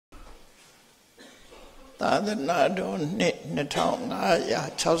သာသနာတော်နှစ်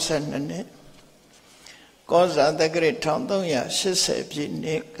2562နှစ်ကောဇာတက္ကရာ1380ပြည့်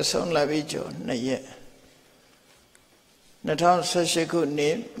နှစ်ကဆုံးလပြီးကျော်2ရက်2018ခုနှ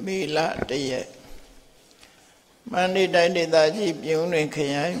စ်မေလ1ရက်မန္တလေးတိုင်းဒေသကြီးပြုံးတွင်ခ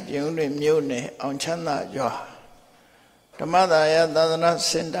ရိုင်ပြုံးတွင်မြို့နယ်အောင်ချမ်းသာရွာဓမ္မသာယသာသနာ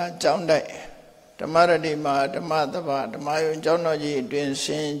စင်တာကျောင်းတိုက်ဓမ္မရတိမှာဓမ္မသဘာဓမ္မယုံကျောင်းတော်ကြီးအတွင်ဆ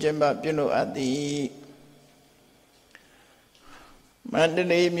င်ကျင်းပပြုလုပ်အပ်သည်မန္တ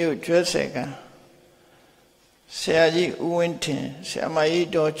လေးမြို့ကျွဲဆယ်ကံဆရာကြီးဦးဝင်းထင်ဆရာမကြီး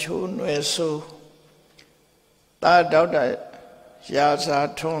တော်ချိုးနွယ်ဆိုးသားဒေါက်တာရာဇာ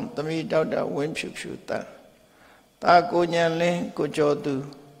ထွန်းသမီးဒေါက်တာဝင်းဖြူဖြူတန်းသားကိုညံလင်းကိုကျော်သူ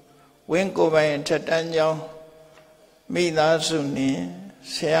ဝင်းကိုပိုင်ထက်တန်းကျောင်းမိသားစုနှင့်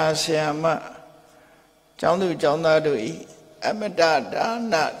ဆရာဆရာမကျောင်းသူကျောင်းသားတို့၏အမတဒါ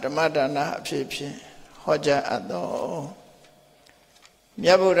နဓမ္မဒါနအဖြစ်ဖြင့်ဟောကြားအပ်သောမြ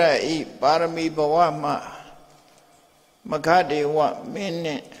တ်ဗုဒ္ဓ၏ပါရမီဘဝမှာမဂဒေဝမင်း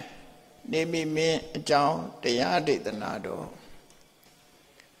နှင့်နေမိမင်းအကြောင်းတရားဒေသနာတော်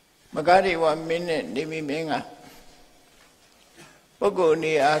မဂဒေဝမင်းနှင့်နေမိမင်းကပုဂ္ဂိုလ်အ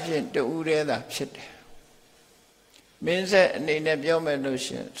နေအချင်းတူဦးရဲတာဖြစ်တယ်မင်းဆက်အနေနဲ့ပြောမယ်လို့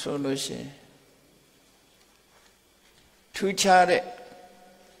ရှင်ဆိုလို့ရှင်ထူးခြားတဲ့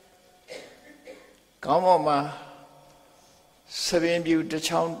ကောင်းပေါ်မှာသပင်ပြူတစ်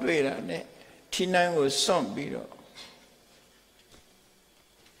ချောင်းတွေ့တာနဲ့ထီနှန်းကိုစွန့်ပြီးတော့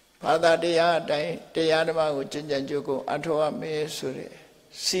ဘာသာတရားအတိုင်းတရားဓမ္မကိုကျင့်ကြံကြိုးကိုအထောက်အမယ်ဆိုတဲ့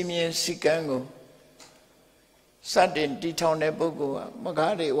စီမင်းစီကံကိုစတင်တည်ထောင်တဲ့ပုဂ္ဂိုလ်ကမဂ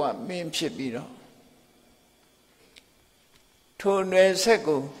ဒေဝမင်းဖြစ်ပြီးတော့ထိုအနွယ်ဆက်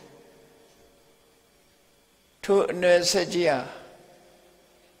ကိုထိုအနွယ်ဆက်ကြီးဟာ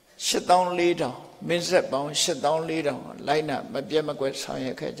84,000မင်းဆက်ပေါင်း84,000လိုက်နာမပြတ်မကွက်ဆောင်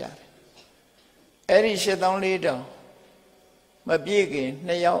ရွက်ခဲ့ကြတယ်အဲ့ဒီ84,000မပြည့်ခင်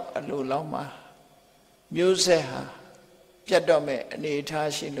2ယောက်အလိုလောက်မှာမျိုးဆက်ဟာပြတ်တော့မဲ့အနေအထား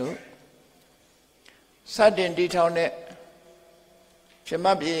ရှိလို့စတင်တည်ထောင်တဲ့ပြမ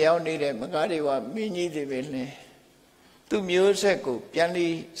ပြေရောက်နေတဲ့မဂဒေဝမင်းကြီးတွေပဲလဲသူမျိုးဆက်ကိုပြန်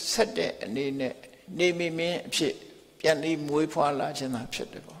ပြီးဆက်တဲ့အနေနဲ့နေမိမင်းအဖြစ်ပြန်ပြီးမွေးဖွားလာခြင်းသာဖြစ်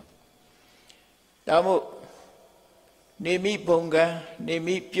တယ်ပေါ့ဒါမို့နေမိဘုံကံနေ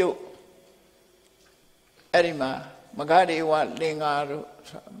မိပြုတ်အဲ့ဒီမှာမဂဒေဝလင်္ကာတို့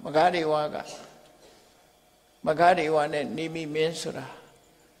မဂဒေဝကမဂဒေဝနဲ့နေမိမင်းဆိုတာ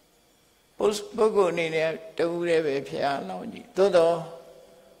ပုဂ္ဂိုလ်အနေနဲ့တူရဲပဲဖျားလောင်းကြီးသို့တော့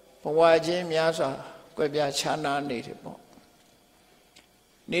ဘဝချင်းများစွာကွယ်ပြားခြားနာနေတယ်ပေါ့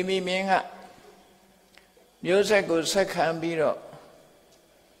နေမိမင်းကမျိုးဆက်ကိုဆက်ခံပြီးတော့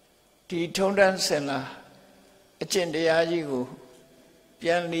ဒီထုံးတန်းစင်လာအကျင့်တရားကြီးကိုပြ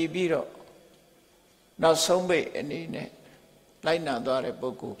န်လီပြီးတော့နောက်ဆုံးပိတ်အနေနဲ့လိုက်နာသွားတဲ့ပု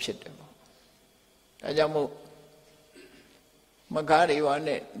ဂ္ဂိုလ်ဖြစ်တယ်ပေါ့ဒါကြောင့်မို့မဂဒေဝ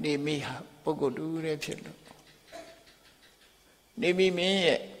နဲ့နေမိဟာပုဂ္ဂိုလ်တူရဲဖြစ်လို့နေမိမင်း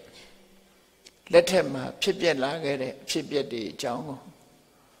ရဲ့လက်ထက်မှာဖြစ်ပျက်လာခဲ့တဲ့အဖြစ်ပျက်တွေအကြောင်းကို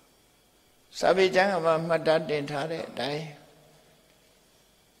စာပေကျမ်းကမှမှတ်တမ်းတင်ထားတဲ့အတိုင်း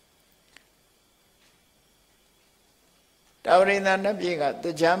တာဝရိန္ဒနတ်ပြည်ကတ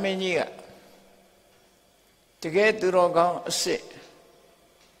ရားမင်းကြီးကတကယ်သူတော်ကောင်းအစစ်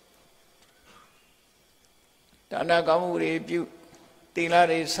ဒါနကောင်းမှုတွေပြုသီလ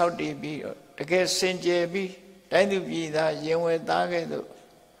တွေစောင့်တည်ပြီးတော့တကယ်စင်ကြယ်ပြီးတိုင်းသူပြည်သားရင်ဝယ်သားခဲ့သို့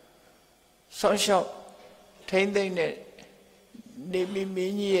ဆောင်းလျှောက်ထိမ့်သိမ့်တဲ့နေမိမ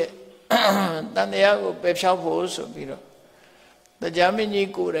င်းကြီးရဲ့တန်တရားကိုပယ်ဖြောက်ဖို့ဆိုပြီးတော့တရားမင်းကြီး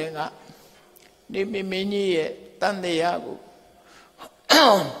ကိုယ်တိုင်ကနေမိမင်းကြီးရဲ့တန်တရားကို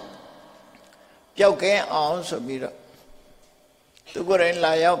ပျောက်ကဲအောင်ဆိုပြီးတော့သူကိုယ်တိုင်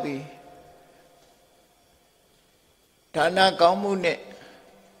လာရောက်ပြီးဒါနကောင်းမှုနဲ့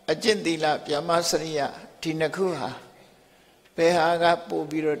အကျင့်သီလဗျမစရိယဒီနှစ်ခုဟာဘယ်ဟာကပို့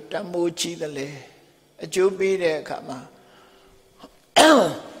ပြီးတော့တမိုးကြီးတယ်လဲအကျိုးပေးတဲ့အခါမှာ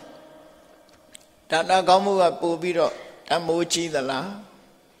ဒါနကောင်းမှုကပို့ပြီးတော့တမိုးကြီးသလား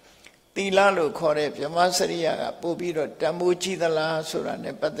သီလလို့ခေါ်တဲ့ဗျမစရိယကပို့ပြီးတော့တမိုးကြီးသလားဆိုတာ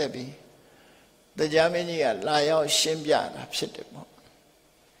ਨੇ ပတ်သက်ပြီးတရားမင်းကြီးကလာရောက်ရှင်းပြတာဖြစ်တယ်ပေါ့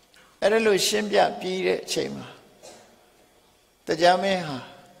အဲ့ဒါလို့ရှင်းပြပြီးတဲ့အချိန်မှာတရားမင်းဟာ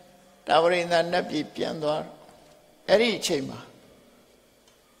တာဝရိန္ဒနတ်ပြည်ပြန်သွားအဲ့ဒီအချိန်မှာ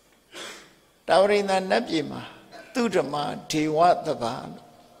တာဝရိန္ဒနတ်ပြည်မှာသူဓမ္မဒေဝသဘာ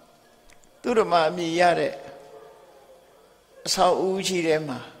သူဓမ္မအမည်ရတဲ့အဆောက်အဦကြီးထဲ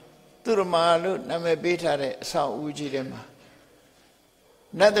မှာ သူရမာလို့နာမည်ပေးထားတဲ့အဆောက်အဦကြီးထဲမှာ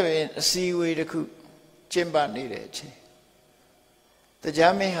နတ်တပင်အစည်းအဝေးတစ်ခုကျင်းပနေတဲ့အချိန်တ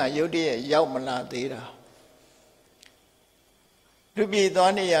ရားမင်းဟာရုတ်တရက်ရောက်မလာသေးတာလူပြည်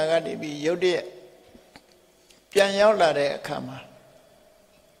သွားနေရကနေပြီးရုတ်တရက်ပြန်ရောက်လာတဲ့အခါမှာ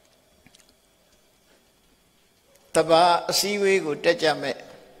တပါအစည်းအဝေးကိုတက်ကြမဲ့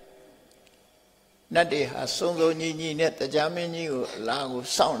နတ်တွေဟာစုံစုံညီညီနဲ့တရားမင်းကြီးကိုအလားကို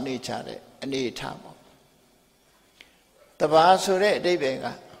စောင့်နေကြတဲ့အနေအထားပေါ့တပါဆိုတဲ့အဓိပ္ပာယ်က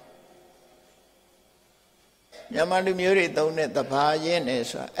မြန်မာလူမျိုးတွေသုံးတဲ့တပါရင်းနေ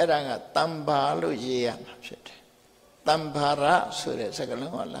ဆိုတာအဲ့ဒါကတမ္ဘာလို့ရေးရမှာဖြစ်တယ်တမ္ဘာရဆိုတဲ့စကား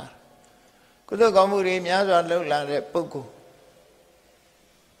လုံးကလာကုသိုလ်ကောင်းမှုတွေများစွာလုပ်လာတဲ့ပုဂ္ဂိုလ်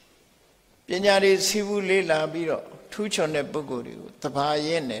ပညာတွေစီးပူးလေးလာပြီးတော့ထူးချွန်တဲ့ပုဂ္ဂိုလ်တွေကိုတဘာရ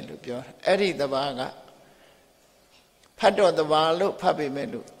င်းတယ်လို့ပြောတာအဲ့ဒီတဘာကဖတ်တော့တဘာလို့ဖတ်ပေမဲ့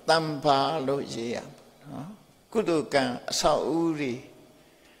လို့တမ္ဘာလို့ရေးရမှာနော်ကုသိုလ်ကံအဆောက်အဦတွေ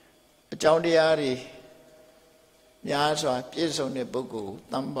အကြောင်းတရားတွေများစွာပြည့်စုံတဲ့ပုဂ္ဂိုလ်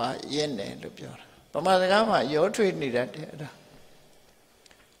တမ္ဘာရင်းတယ်လို့ပြောတာဗမာစကားမှာရောထွေးနေတတ်တယ်အဲ့ဒါ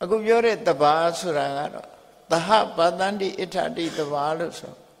အခုပြောတဲ့တဘာဆိုတာကတော့သဟပတန္တိဣဋ္ဌတိတဘာလို့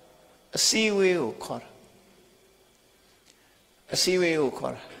ဆိုအစည်းအဝေးကိုခေါ်တာအစည်းအဝေးကို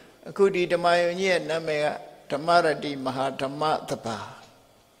ခေါ်တာအခုဒီဓမ္မယုံကြီးရဲ့နာမည်ကဓမ္မရတိမဟာဓမ္မတဘာ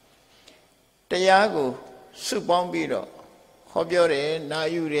တရားကိုစုပေါင်းပြီးတော့ဟောပြောတယ်နာ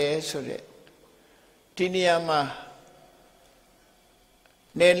ယူတယ်ဆိုတဲ့ဒီနေရာမှာ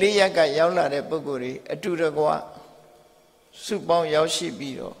နယ်လေးရက်ကရောက်လာတဲ့ပုဂ္ဂိုလ်တွေအတူတကွစုပေါင်းရောက်ရှိ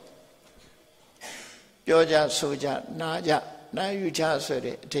ပြီးတော့ပြောကြဆိုကြနာယူကြဆို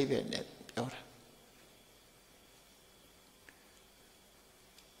တဲ့အဓိပ္ပာယ်နဲ့ပြောတာ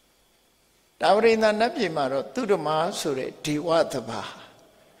တာဝရိန္ဒနတ်ပြည်မှာတော့သူဓမ္မဆိုတဲ့ဒေဝသဘာ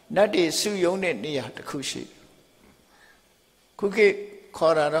နတ်တွေစုယုံတဲ့နေရာတစ်ခုရှိခုခေတ်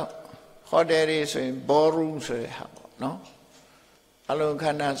ခေါ်တာတော့ဟိုတယ်တွေဆိုရင် ballroom ဆိုတဲ့ဟာပေါ့နော်အလုံးခ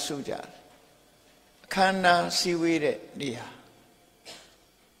န္ဓာစုကြတယ်ခန္ဓာစီဝေးတဲ့နေရာ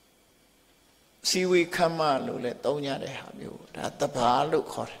စီဝေးခမ်းမလို့လည်းသုံးကြတဲ့ဟာမျိုးဒါတဘာလို့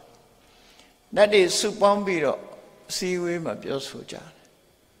ခေါ်တယ်နတ်တွေစုပေါင်းပြီးတော့စီဝေးမှာပြောဆိုကြတယ်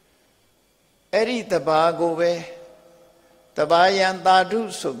အဲ့ဒီတဘာကိုပဲတဘာယံသာဓု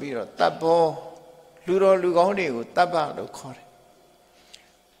ဆိုပြီးတော့တပ္ဘောလူတော်လူကောင်းတွေကိုတပ္ပလို့ခေါ်တယ်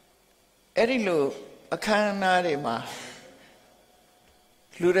အဲ့ဒီလိုအခမ်းအနားတွေမှာ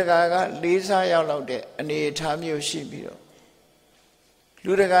လူတကာကလေးစားရောက်လောက်တဲ့အနေအထားမျိုးရှိပြီးတော့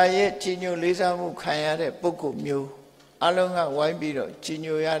လူတကာရဲ့ကြီးညိုလေးစားမှုခံရတဲ့ပုဂ္ဂိုလ်မျိုးအလုံးကဝိုင်းပြီးတော့ကြီး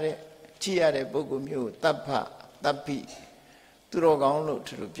ညိုရတဲ့ကြည်ရတဲ့ပုဂ္ဂိုလ်မျိုးကိုတပ္ပတပ္ပိသူတော်ကောင်းလို့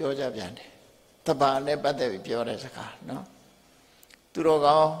သူတို့ပြောကြပြန်တယ်တပ္ပနဲ့ပတ်သက်ပြီးပြောတဲ့စကားနော်သူတော်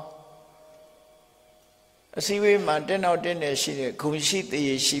ကောင်းအစည်းအဝေးမှာတက်နောက်တက်နေရှိတဲ့ဂုဏ်ရှိတည်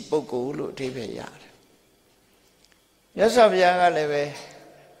ရှိပုဂ္ဂိုလ်လို့အဓိပ္ပာယ်ရတယ်မြတ်စွာဘုရားကလည်းပဲ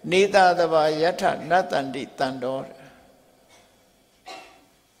နေတာတဘာယထနတ္တန္တိတန်တော်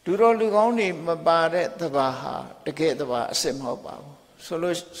လူတော်လူကောင်းတွေမပါတဲ့တဘာဟာတကယ်တဘာအစစ်မဟုတ်ပါဘူး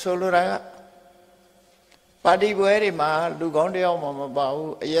ဆိုလိုတာကပါတီပွဲတွေမှာလူကောင်းတယောက်မှမပါ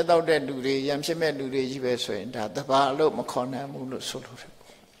ဘူးအရက်တော့တဲ့လူတွေရံဖြစ်မဲ့လူတွေကြီးပဲဆိုရင်ဒါတဘာလို့မခေါ်နိုင်ဘူးလို့ဆိုလိုတယ်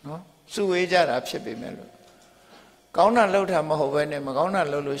နော်စုဝေးကြတာဖြစ်ပေမဲ့လို့ကောင်းတာလှုပ်တာမဟုတ်ဘဲနဲ့မကောင်းတာ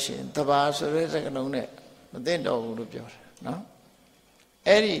လှုပ်လို့ရှိရင်တဘာဆိုတဲ့စကားလုံးနဲ့မသိတော့ဘူးလို့ပြောတယ်နော်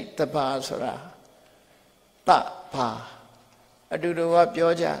အဲ့ဒီတဘာဆိုတာတဘာအတူတူက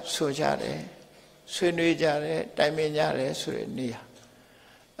ပြောကြဆိုကြတယ်ဆွေးနွေးကြတယ်တိုင်ပင်ကြတယ်ဆိုတဲ့နေရာ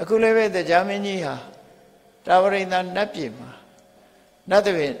အခုလည်းပဲတရားမင်းကြီးဟာတာဝရိန္ဒနတ်ပြည်မှာနတ်တ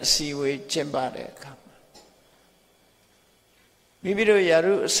ပင်အစီဝေးကျင်းပတဲ့အခါမှာမိမိတို့ယာ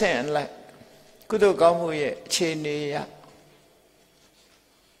ရုအဆင့်အလိုက်ကုသိုလ်ကောင်းမှုရဲ့အခြေအနေရ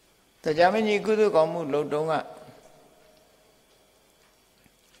တရားမင်းကြီးကုသိုလ်ကောင်းမှုလုပ်တုန်းက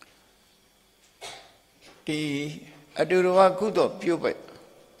ဒီအတူတူကကုသိုလ်ပြုပဲ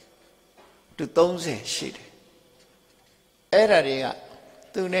သူ30ရှိတယ်အဲ့ဒါတွေက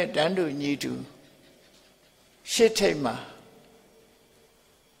သူနဲ့တန်းတူညီတူရှစ်ထိပ်မှာ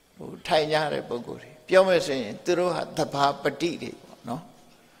ထိုင်ကြတဲ့ပုဂ္ဂိုလ်တွေပြောမယ်ဆိုရင်သူတို့ဟာသဘာပတိတွေပေါ့နော်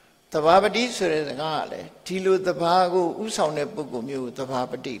သဘာပတိဆိုတဲ့စကားကလည်းဒီလိုသဘာကိုဥဆောင်တဲ့ပုဂ္ဂိုလ်မျိုးကိုသဘာ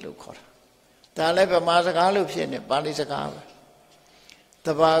ပတိလို့ခေါ်တာဒါလည်းဗမာစကားလို့ဖြစ်နေပါဠိစကားပဲသ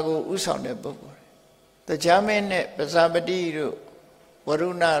ဘာကိုဥဆောင်တဲ့ပုဂ္ဂိုလ်တရားမင်းနဲ့ပဇာပတိတို့ဝရု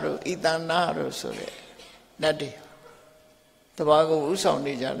ဏတို့ဣတနာတို့ဆိုတဲ့နတ်တွေတဘာကိုဥဆောင်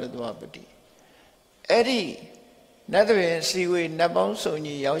နေကြလို့တဘာပတိအဲ့ဒီနတ်တွေစီဝေနတ်ပေါင်းစုံ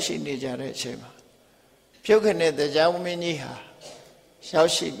ကြီးရောက်ရှိနေကြတဲ့အချိန်မှာဖြုတ်ခနဲ့တရားမင်းကြီးဟာ ရော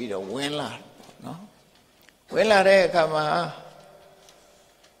က်ရှိပြီးတော့ဝင်လာနော်ဝင်လာတဲ့အခါမှာ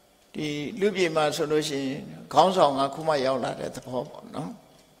ဒီလူပြေမှာဆိုလို့ရှိရင်ခေါင်းဆောင်ကခုမှရောက်လာတဲ့သဘောပေါ့နော်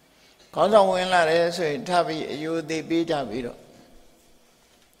ခေါင်းဆောင်ဝင်လာတယ်ဆိုရင်ထပြီးအယုသေးပေးကြပြီးတော့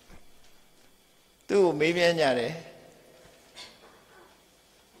သူ့ကိုမေးမြန်းကြတယ်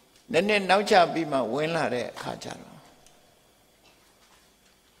နည်းနည်းနောက်ကျပြီးမှဝင်လာတဲ့အခါကျတော့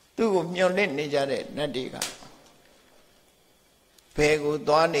သူ့ကိုမျှော်လင့်နေကြတဲ့နတ်တွေကဘယ်ကို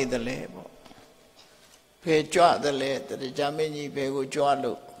သွားနေသလဲပေါ့ဘယ်ကြွသလဲတရားမင်းကြီးဘယ်ကိုကြွ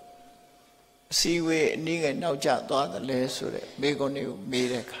လို့အစည်းအဝေးအနည်းငယ်နောက်ကျသွားသလဲဆိုတဲ့မိကုံးတွေကိုမေး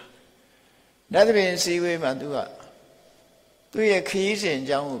တဲ့အခါနတ်ပြည်အစည်းအဝေးမှာသူ့ရဲ့ခရီးစဉ်အ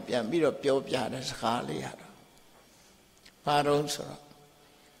ကြောင်းကိုပြန်ပြီးတော့ပြောပြတဲ့စကားလေးရတော့ဘာတော့ဆိုတော့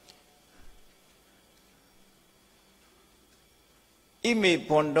ဣမေ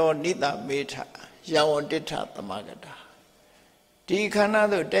ဘွန်တော်နိတမေထယဝတိထသမဂတာဒီခန္ဓာ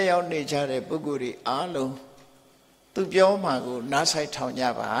သို့တက်ရောက်နေကြတဲ့ပုဂ္ဂိုလ်တွေအားလုံးသူပြောမှာကိုနားဆိုင်ထောင်ကြ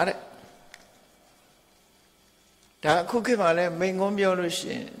ပါတဲ့ဒါအခုခေတ်မှာလည်းမိန်ကုန်းပြောလို့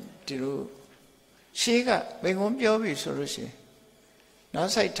ရှိရင်ဒီလိုရှေးကမိန်ကုန်းပြောပြီဆိုလို့ရှိရင်နား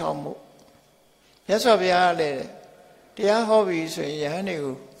ဆိုင်ထောင်မှုမြတ်စွာဘုရားကလည်းတရားဟောပြီဆိုရင်ယဟန်တွေ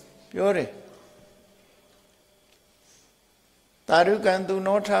ကိုပြောတယ်သာရုကံသူ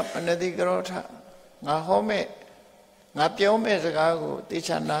နောထပနတိကရောထငါဟောမဲ့ငါပြောမဲ့စကားကိုတေ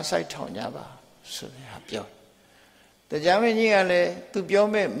ချာနားဆိုင်ထောင်ကြပါဆိုတဲ့ဟာပြောတရားမင်းကြီးကလည်းသူပြော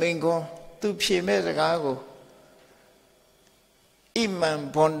မဲ့မိန်ကွန်းသူဖြေမဲ့စကားကိုဣမံ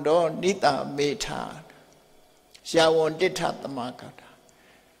ဘွန်တော်နိတမေထယာဝတိထသမဂတာ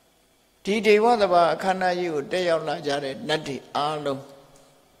ဒီဒေဝသဘာအခန္ဓာကြီးကိုတက်ရောက်လာကြတဲ့နတ်တွေအားလုံး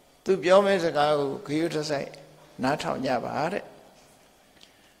သူပြောမဲ့စကားကိုဂရုတစိုက်နားထောင်ကြပါတဲ့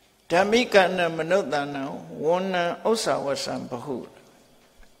ဓမ္မိကဏမနုဿာနံဝန္နံဥစ္စာဝဆံဘဟု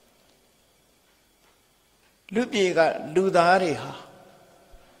လူပြေကလူသားတွေဟာ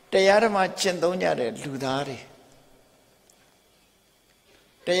တရားဓမ္မကျင့်သုံးကြတဲ့လူသားတွေ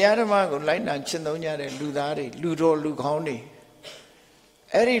တရားဓမ္မကိုလိုက်နာကျင့်သုံးကြတဲ့လူသားတွေလူတော်လူကောင်းတွေ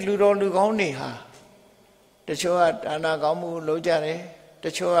အဲ့ဒီလူတော်လူကောင်းတွေဟာတချို့ကဒါနကောင်းမှုလုပ်ကြတယ်တ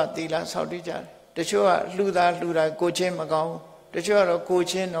ချို့ကသီလဆောက်တည်ကြတယ်တချို့ကလှူတာကိုချင်းမကောင်းတချို့ကတော့ကို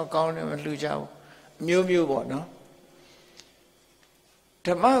ချင်းတော့ကောင်းတယ်မလှူကြဘူးမျိုးမျိုးပေါ့နော်ဓ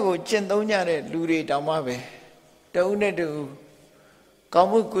မ္မကိုကျင့်သုံးကြတဲ့လူတွေတောင်မှပဲတဦးနဲ့တူကောင်း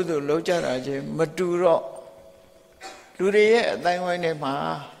မှုကုသိုလ်လုပ်ကြတာချင်းမတူတော့လူတွေရဲ့အတိုင်းဝိုင်းထဲမှာ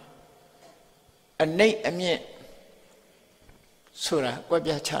အနှိမ့်အမြင့်ဆိုတာကွက်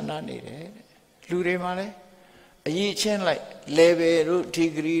ပြားခြားနာနေတယ်လူတွေမှာလည်းအရေးချင်းလိုက် level တို့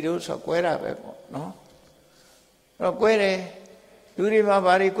degree တို့ဆိုကွဲတာပဲပေါ့နော်အဲ့တော့ကွဲတယ်လူတွေမှာ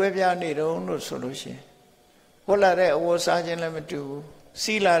ဘာတွေကွဲပြားနေတုံးလို့ဆိုလို့ရှိရင်ဟောလာတဲ့အဝတ်စားခြင်းလည်းမတူဘူး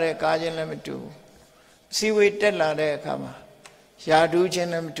စီးလာတဲ့ကားခြင်းလည်းမတူဘူးအစည်းအဝေးတက်လာတဲ့အခါမှာယာဒူးခြင်း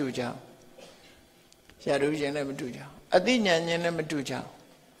လည်းမတူကြဘူးယာဒူးခြင်းလည်းမတူကြဘူးအသိဉာဏ်ခြင်းလည်းမတူကြဘူး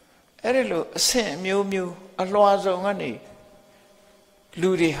အဲ့ဒီလိုအဆင့်အမျိုးမျိုးအလွှာစုံကနေလူ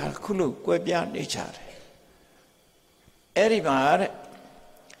တွေဟာခုလိုကွဲပြားနေကြတယ်အဲ့ဒီမှာတဲ့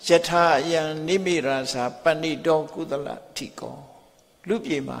ယထာယံနိမိရာစာပဏိတောကုသလတိကောလူ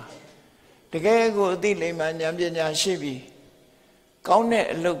ပြေမှာတကယ်ကိုအသိလိမ္မာဉာဏ်ပညာရှိပြီးကောင်းတဲ့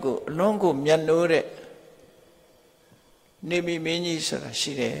အလုပ်ကိုအလွန်ကိုမြတ်နိုးတဲ့နေမိမင်းကြီးဆိုတာ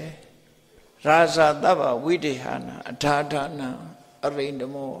ရှိတယ်ရာဇာတဗ္ဗဝိတေဟနာအထာဒါနအရိန္ဒ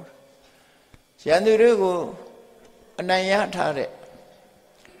မောရန်သူတွေကိုအနိုင်ရထားတဲ့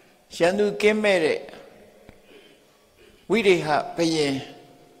ရန်သူကင်းမဲ့တဲ့ဝိတေဟဘယင်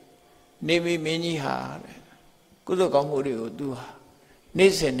နေမိမင်းကြီးဟာကုသိုလ်ကောင်းမှုတွေကိုသူဟာ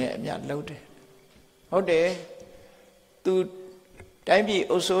နေ့စဉ်နဲ့အမျှလုပ်တယ်ဟုတ်တယ်သူတိုင်းပြည်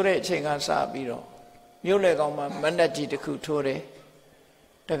အုပ်စိုးတဲ့အချိန်ကစပြီးတော့မြို့လေကောင်မှာမဏ္ဍကြီးတစ်ခုထိုးတယ်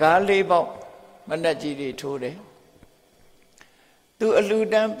တကား၄ပေါက်မဏ္ဍကြီးတွေထိုးတယ်သူအလူ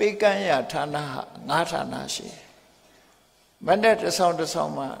တန်းပေးကမ်းရဌာနဟာ၅ဌာနရှိတယ်မဏ္ဍတစ်ဆောင်တစ်ဆော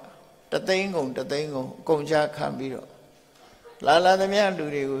င်မှာတသိန်းကုန်အကုန်ချခံပြီးတော့လာသမျှလူ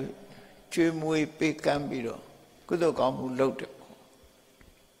တွေကိုကျွေးမွေးပေးကမ်းပြီးတော့ကုသိုလ်ကောင်းမှုလုပ်တယ်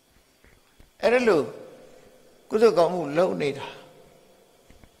အဲ့ဒါလို့ကုသိုလ်ကောင်းမှုလုပ်နေတာ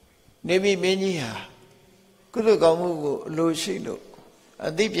နေပြီမင်းကြီးဟာကုသိုလ်ကောင်းမှုကိုအလိုရှိလို့အ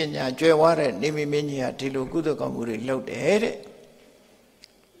သိပညာကျွယ်ဝတဲ့နေပြီမင်းကြီးဟာဒီလိုကုသိုလ်ကောင်းမှုတွေလုပ်တယ်တဲ့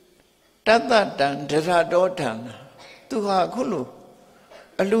တတ္တတံဒရတောထံသူဟာခုလို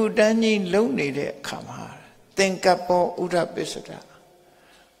အလူတန်းကြီးလုံနေတဲ့အခါမှာသင်္ကပ္ပောဥဒ္ဓပစ္စဒ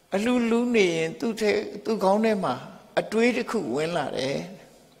အလူလူနေရင်သူ့ခေါင်းထဲမှာအတွေးတစ်ခုဝင်လာတယ်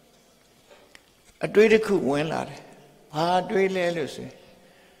အတွေးတစ်ခုဝင်လာတယ် ဘာတွေးလဲလို့ဆို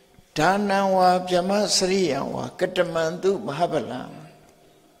ဒါနံဝါဗြဟ္မစရိယံဝါကတမန္တုမဟာဗလံ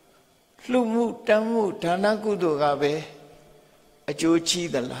လှူမှုတမ်းမှုဒါနကုသိုလ်ကပဲအကျိုးကြီး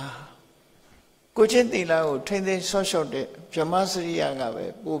သလားကိုချင်းသီလကိုထိမ့်သိမ်းဆော့ရှော့တဲ့ဗြဟ္မစရိယကပဲ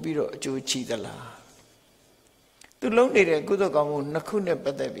ပို့ပြီးတော့အကျိုးကြီးသလားသူလုံးနေတဲ့ကုသိုလ်ကောင်းမှုနှစ်ခုနဲ့ပ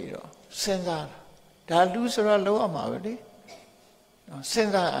တ်သက်ပြီးတော့စဉ်းစားတာဒါလူဆိုတော့လုံးဝမှာပဲလေစ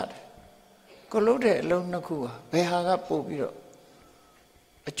ဉ်းစားရတယ်ကိုလုံးတဲ့အလုံးနှစ်ခုဟာဘယ်ဟာကပို့ပြီးတော့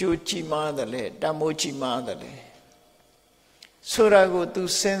အကျိုးကြီးမားတယ်လဲတမိုးကြီးမားတယ်လဲဆိုတာကို तू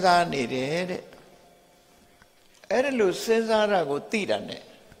စဉ်းစားနေတယ်တဲ့အဲ့ဒါလို့စဉ်းစားတာကိုသိတာ ਨੇ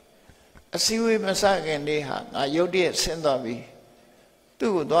အစည်းအဝေးမစခင်လေးဟာငါရုတ်တရက်ဆင်းသွားပြီ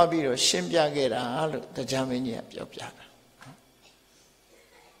သူ့ကိုသွားပြီးတော့ရှင်းပြခဲ့တာလို့တရားမင်းကြီးကပြောပြတာ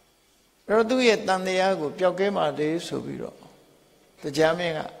အဲ့တော့သူ့ရဲ့တန်တရားကိုပျောက်ကဲမှလေဆိုပြီးတော့တရားမ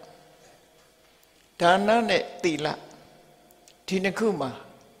င်းကဒါနနဲ့သီလဒီနှစ်ခုမှာ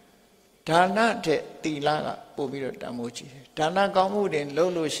ဒါနတဲ့သီလကပို့ပြီးတော့တန်ဖိုးကြီးတယ်ဒါနကောင်းမှုတွေလု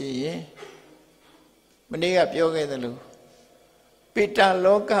ပ်လို့ရှိရင်မနေ့ကပြောခဲ့သလိုပိတ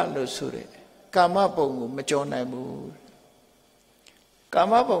လောကလို့ဆိုတဲ့ကာမဘုံကိုမကြောနိုင်ဘူးကာ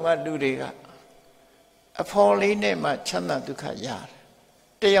မဘုံကလူတွေကအဖော်လေးနဲ့မှချမ်းသာဒုက္ခရတယ်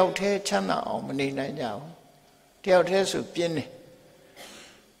တယောက်တည်းချမ်းသာအောင်မနေနိုင်ကြဘူးတယောက်တည်းဆိုပြင်းနေ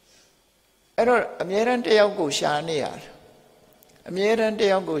အဲ့တော့အမြဲတမ်းတယောက်ကိုရှာနေရတယ်အမြဲတမ်းတ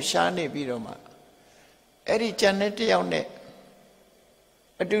ယောက်ကိုရှာနေပြီးတော့မှအဲ့ဒီကြံတဲ့တယောက်နဲ့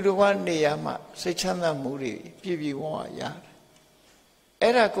အတူတကွနေရမှစိတ်ချမ်းသာမှုတွေပြည့်ပြည့်ဝဝရတယ်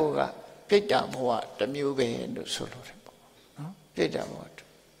အဲ့ဒါကိုကပြိတ္တာဘဝတစ်မျိုးပဲလို့ဆိုလို့တယ်ပေါ့နော်ပြိတ္တာဘဝ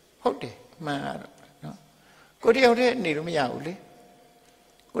ဟုတ်တယ်မှန်ရတော့နော်ကိုတယောက်တည်းနေလို့မရဘူးလေ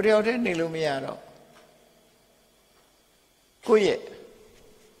ကိုတယောက်တည်းနေလို့မရတော့ကိုယ့်ရဲ့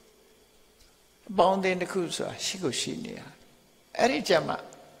အပေါင်းအသင်းတစ်ခုဆိုတာရှိကိုရှိနေရအဲ့ဒီကြမှာ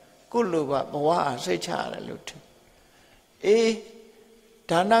ကိုလိုပါဘဝအားစိတ်ချရတယ်လို့ထင်အေး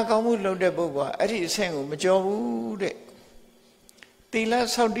ဒါနကောင်းမှုလုပ်တဲ့ပုဂ္ဂိုလ်ကအဲ့ဒီအဆင့်ကိုမကြော်ဘူးတဲ့သီလ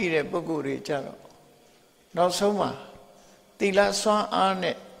ဆောက်တည်တဲ့ပုဂ္ဂိုလ်တွေကြတော့နောက်ဆုံးမှာသီလစွမ်းအား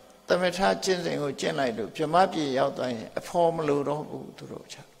နဲ့သမထကျင့်စဉ်ကိုကျင့်လိုက်လို့ဗြဟ္မပြေရောက်သွားရင်အဖော်မလို့တော့ဘူးသူတို့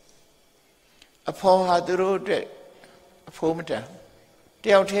ချအဖော်ဟာသူတို့အတွက်အဖိုးမတန်တ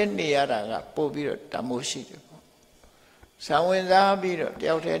ယောက်တည်းနေရတာကပို့ပြီးတော့တမိုးရှိတယ်ပေါ့ဇံဝင်စားပြီးတော့တ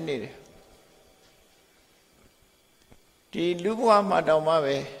ယောက်တည်းနေတယ်ဒီလူဘဝမှာတောင်မှ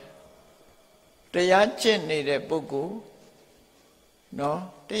ပဲတရားကျင့်နေတဲ့ပုဂ္ဂိုလ်နော်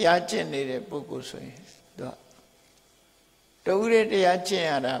တရားကျင့်နေတဲ့ပုဂ္ဂိုလ်ဆိုရင်သူကတူတဲ့တရားကျင့်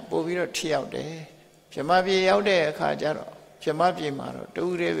ရတာပို့ပြီးတော့ထိရောက်တယ်ဗြဟ္မပြေရောက်တဲ့အခါကျတော့ဗြဟ္မပြေမှာတော့တူ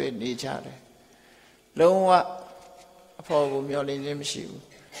တဲ့ပဲနေကြတယ်လုံးဝအဖို့ကိုမျောလင်းခြင်းမရှိဘူး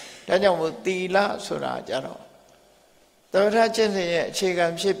ဒါကြောင့်မို့သီလဆိုတာကြတော့သမထကျင့်စဉ်ရဲ့အခြေခံ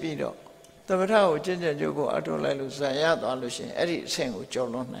ဖြစ်ပြီးတော့သမထကိုကျင့်ကြံကြိုးကိုအထုတ်လိုက်လို့ဇာရသွားလို့ရှိရင်အဲ့ဒီအဆင့်ကိုကျော်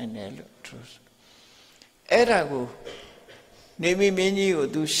လွန်နိုင်တယ်လို့သူအဲ့ဒါကိုနေမီမင်းကြီးကို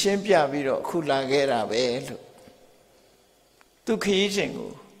သူရှင်းပြပြီးတော့အခုလာခဲ့တာပဲလို့သူခရီးစဉ်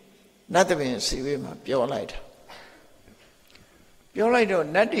ကိုနတ်တပင်စီဝေးမှာပြောလိုက်တာပြောလိုက်တော့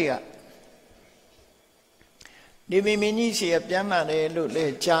နတ်တွေကနေမီမင်းကြီးစီကပြန်လာတယ်လို့လဲ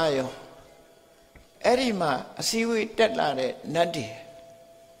ကြားရောအဲ့ဒီမှာအစည်းအဝေးတက်လာတဲ့နတ်တွေ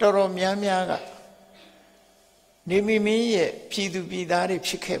တော်တော်များများကနေမီမင်းရဲ့ပြည်သူပြည်သားတွေ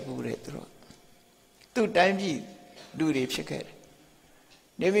ဖြစ်ခဲ့ဘူးတဲ့သူတိုင်းပြည်လူတွေဖြစ်ခဲ့တယ်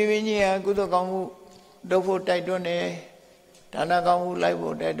နေမီမင်းကြီးကကုသိုလ်ကောင်းမှုလုပ်ဖို့တိုက်တွန်းတယ်ဒါနကောင်းမှုလိုက်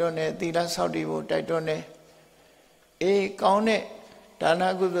ဖို့တိုက်တွန်းတယ်သီလဆောက်တည်ဖို့တိုက်တွန်းတယ်အေးကောင်းတဲ့ဒါန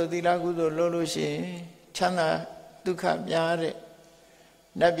ကုသိုလ်သီလကုသိုလ်လုပ်လို့ရှိရင်ချမ်းသာဒုက္ခများတဲ့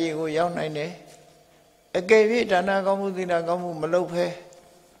နတ်ပြည်ကိုရောက်နိုင်တယ်အကယ်၍ဒါနကောင်းမှုသီလကောင်းမှုမလုပ်ဖဲ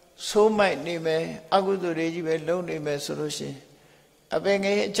ဆိုးမိုက်နေမယ်အကုသိုလ်တွေကြီးပဲလုပ်နေမယ်ဆိုလို့ရှိရင်အပင်င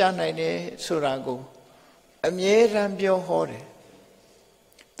ယ်အကျနိုင်တယ်ဆိုတာကိုအမြဲတမ်းပြောဟောတယ်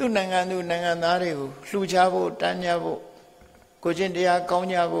သူနိုင်ငံသူနိုင်ငံသားတွေကိုလှူချဖို့တန်းညဖို့ကိုချင်းတရားကောင်း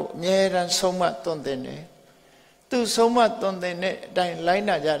ကြဖို့အမြဲတမ်းဆုံးမသွန်သင်တယ်သူဆုံးမသွန်သင်တဲ့အတိုင်းလိုက်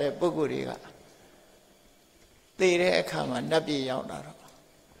နာကြတဲ့ပုဂ္ဂိုလ်တွေကသေတဲ့အခါမှာနတ်ပြည်ရောက်လာတော့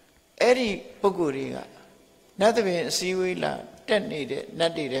အဲ့ဒီပုဂ္ဂိုလ်တွေကနတ်တပင်အစည်းအဝေးလာတက်နေတဲ့န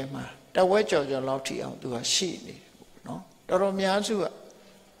တ်တွေထဲမှာတဝက်ကျော်ကျော်လောက်ထိအောင်သူကရှိနေတယ်ပေါ့နော်တော်တော်များစုက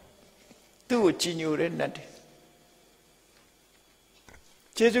သူ့ကိုကြည်ညိုတဲ့နတ်တွေ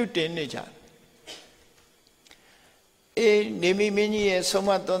ကျေးဇူးတင်နေကြတယ်အေးနေမီမင်းကြီးရဲ့ဆုံးမ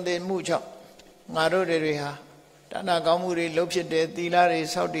သွန်သင်မှုကြောင့်ငါတို့တွေဟာဒါနကောင်းမှုတွေလုပ်ဖြစ်တယ်သီလတွေ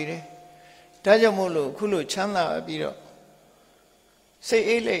စောင့်တည်တယ်ဒါကြောင့်မို့လို့ခုလိုချမ်းသာပြီးတော့စိတ်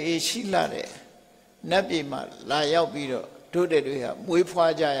အေးလက်အေးရှိလာတဲ့ နတ်ပြည်မှာလာရောက်ပြီးတော့တို့တဲ့တွေကမွေး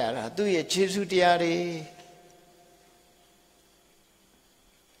ဖွားကြရတာသူ့ရဲ့ခြေဆုတရားတွေ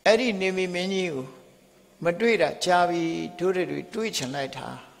အဲ့ဒီနေမီမင်းကြီးကိုမတွေ့တာကြားပြီးတို့တဲ့တွေတွေးချင်လိုက်တာ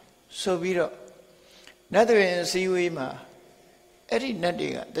ဆိုပြီးတော့နတ်တွေအစည်းအဝေးမှာအဲ့ဒီနတ်တွေ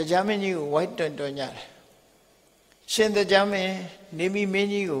ကတရားမင်းကြီးကိုဝိုက်တွန်းကြတယ်ရှင်တရားမင်းနေမီမင်း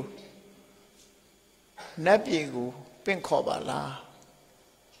ကြီးကိုနတ်ပြည်ကိုပင့်ခေါ်ပါလား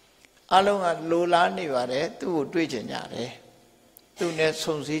အလုံးကလိုလားနေပါတယ်သူ့ကိုတွေးချင်ကြတယ်သူ့နဲ့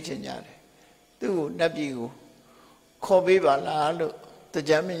ဆုံစည်းချင်ကြတယ်သူ့ကိုနတ်ပြည်ကိုခေါ်ပေးပါလားလို့တ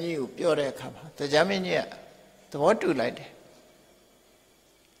ရားမင်းကြီးကိုပြောတဲ့အခါမှာတရားမင်းကြီးကသဘောတူလိုက်တယ်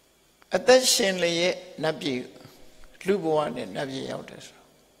အသက်ရှင်လျက်နတ်ပြည်လူဘဝနဲ့နတ်ပြည်ရောက်တယ်ဆို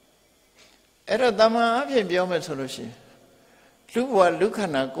အဲ့တော့တမန်အဖြစ်ပြောမယ်ဆိုလို့ရှိရင်လူဘဝလူခ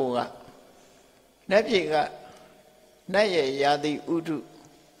န္ဓာကိုယ်ကနတ်ပြည်ကနတ်ရဲ့ယာတိဥဒု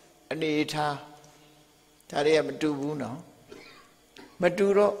အနေထားဒါတွေကမတူဘူးနော်မတူ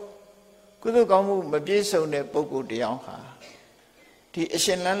တော့ကုသိုလ်ကောင်းမှုမပြည့်စုံတဲ့ပုဂ္ဂိုလ်တယောက်ဟာဒီအရှ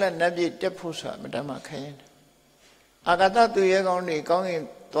င်လန်းလက်နတ်ပြည်တက်ဖို့ဆိုတာမတမ်းမှခဲရင်အာဂတသူရဲကောင်းတွေကောင်းရင်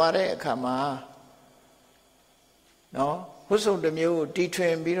သွားတဲ့အခါမှာနော်ဝှစုံတစ်မျိုးကိုတီထွ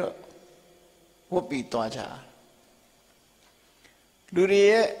င်ပြီးတော့ဝတ်ပြီးသွားကြလူတွေ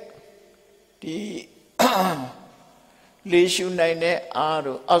ရဲ့ဒီလေရှုနိုင်တဲ့အား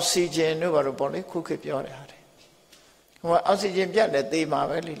တို့အောက်ဆီဂျင်တို့ဘာလို့ပေါ့လေခုခေတ်ပြောတဲ့ဟာတွေဟိုအောက်ဆီဂျင်ပြတ်လဲသေမှာ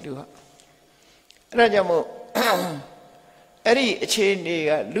ပဲလေလူကအဲ့ဒါကြောင့်မို့အဲ့ဒီအခြေအနေ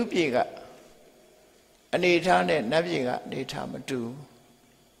ကလူပြေကအနေထားနဲ့နတ်ပြေကအနေထားမတူ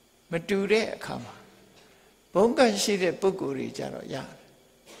တဲ့အခါမှာဘုံကရှိတဲ့ပုဂ္ဂိုလ်တွေကြတော့ရတယ်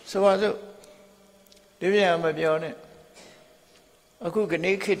ဆိုပါစို့ဒီပြန်မပြောနဲ့အခုက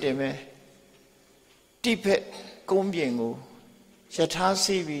နေ့ခေတ်တင်မဲ့တိဖက်ကုန်းပြင်ကိုယထာ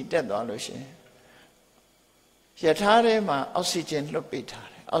စီးပြီးတက်သွားလို့ရှင်ယထာထဲမှာအောက်ဆီဂျင်လွှတ်ပေးထား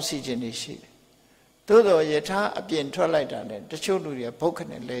တယ်အောက်ဆီဂျင်တွေရှိတယ်သို့တော်ယထာအပြင်ထွက်လိုက်တာနဲ့တချို့လူတွေကဘုတ်ခ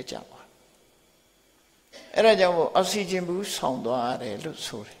နဲ့လဲကြပါအဲ့ဒါကြောင့်မို့အောက်ဆီဂျင်ဘူးဆောင်းသွားရတယ်လို့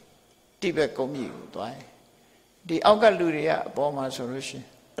ဆိုတယ်တိဘက်ကုန်းကြီးကိုသွားရင်ဒီအောက်ကလူတွေကအပေါ်မှာဆိုလို့ရှင်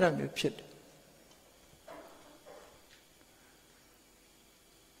အဲ့လိုမျိုးဖြစ်တယ်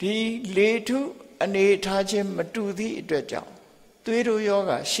ဒီလေထုအနေထားခြင်းမတူသည့်အတွက်ကြောင့်သွေးတို့ယော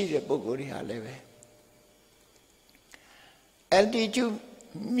ဂရှိတဲ့ပုဂ္ဂိုလ်တွေဟာလည်းပဲ altitude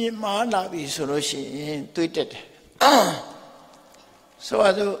မြင့်မားလာပြီဆိုလို့ရှိရင်သွေးတက်တယ်ဆို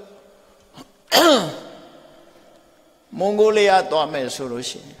တော့မွန်ဂိုလီးယားသွားမယ်ဆိုလို့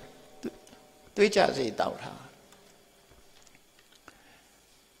ရှိရင်သွေးကြစိတ်တောက်ထား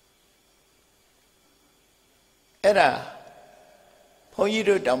အဲ့ဒါဘုန်းကြီး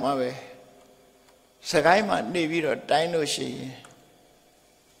တို့တောင်မှပဲစကိုင်းမှာနေပြီးတော့တိုင်းလို့ရှိရင်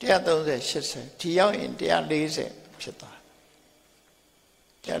130 80ဒီရောက်ရင်140ဖြစ်သွား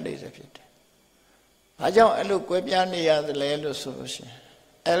140ဖြစ်တယ်။ဘာကြောင့်အဲ့လိုကွဲပြားနေရသလဲလို့ဆိုလို့ရှိရင်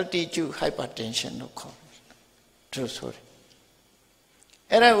altitude hypertension လို့ခေါ်တယ်။သူဆိုတယ်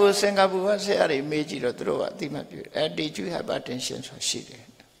။အဲ့ဒါကိုစင်ကာပူကဆရာတွေမေးကြည့်တော့သူတို့ကအသိမှတ်ပြုတယ် altitude hypertension ဆိုရှိတယ်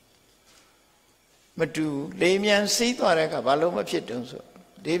။မတူလေမြန်စီးသွားတဲ့အခါဘာလို့မဖြစ်တုံးဆို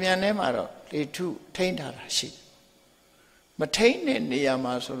လေမြန်ထဲမှာတော့လေထုထိန်းထားတာရှိတယ်မထိန်းတဲ့နေရာ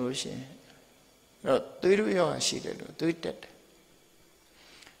မှာဆိုလို့ရှိရင်တော့သွေးတို့ရောရှိတယ်လို့သွေးတက်တယ်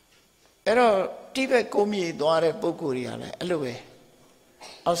အဲ့တော့တိဘက်ကုန်းမြေသွားတဲ့ပုဂ္ဂိုလ်တွေကလည်းအဲ့လိုပဲ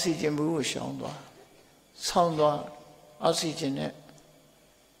အောက်ဆီဂျင်ဘူးကိုရှောင်သွားဆောင်းသွားအောက်ဆီဂျင်နဲ့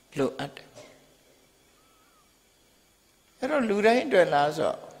လိုအပ်တယ်အဲ့တော့လူတိုင်းအတွက်လား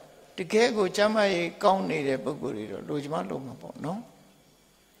ဆိုတကယ်ကိုကျမ်းမာရေးကောင်းနေတဲ့ပုဂ္ဂိုလ်တွေတော့လိုချင်မှလိုမှာပေါ့နော်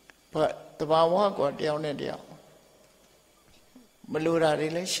ဘာတဘာဝကတယောက်နဲ့တယောက်မလိုတာတွေ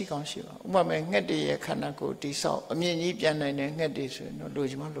လည်းရှိကောင်းရှိပါဥပမာငှက်တွေရဲ့ခန္ဓာကိုယ်တိဆောက်အမြင့်ကြီးပြန်နိုင်တဲ့ငှက်တွေဆိုရင်တော့လို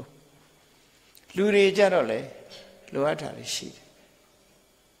ချင်မှလိုလူတွေကြတော့လေလိုအပ်တာတွေရှိတယ်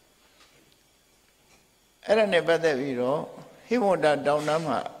အဲ့ဒါနဲ့ပတ်သက်ပြီးတော့ဟိဝန္တာတောင်တန်း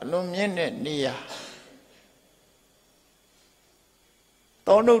မှာအလွန်မြင့်တဲ့နေရာ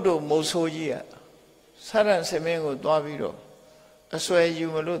တောနုတ်တို့မိုးဆိုးကြီးကဆရန်စမင်းကိုသွားပြီးတော့အဆွဲယူ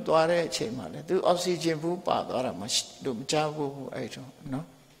မလို့သွားတဲ့အချိန်မှာလေသူအောက်ဆီဂျင်ဘူးပါသွားတာမရှိလို့မကြားဘူးအဲ့တော့နော်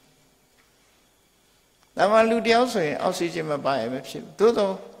။ဒါမှလူတယောက်ဆိုရင်အောက်ဆီဂျင်မပါရင်မဖြစ်ဘူး။သို့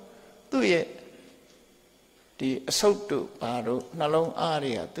တော့သူ့ရဲ့ဒီအဆုတ်တို့ဘာတို့နှလုံးအား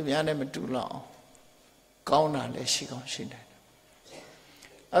တွေကသူများနဲ့မတူတော့အောင်ကောင်းတာလည်းရှိကောင်းရှိတယ်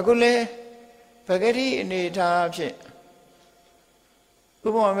။အခုလေပဂတိအနေထားဖြင့်ဥ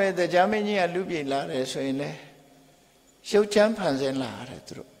ပမာမဲ့တရားမင်းကြီးကလူပြေလာတယ်ဆိုရင်လေရုပ်ချမ်းဖန်ဆင်းလာရတယ်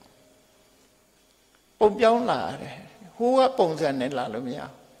သူတို့ပုံပြောင်းလာရတယ်ဟိုကပုံစံနဲ့လာလို့မရ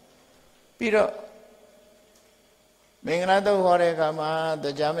ပြီးတော့ မင်္ဂလာတော့ဟောတဲ့အခါမှာတ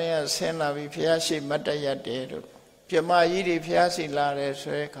ရားမင်းကဆင်းလာပြီးဖျားရှိမတ်တရတဲ့လို့ပြမကြီးတွေဖျားစီလာတယ်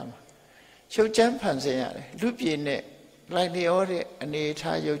ဆိုတဲ့အခါမှာရုပ်ချမ်းဖန်ဆင်းရတယ်လူပြေနဲ့လိုက်လျောတဲ့အနေ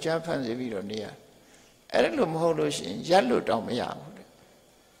ထားရုပ်ချမ်းဖန်ဆင်းပြီးတော့နေရအဲ့လိုမဟုတ်လို့ရှိရင်ရက်လို့တောင်မရဘူးတဲ့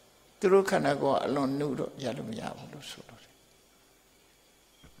သူတို့ခန္ဓာကိုယ်အလွန်နှုတ်တော့ရက်လို့မရဘူးလို့ဆိုလို့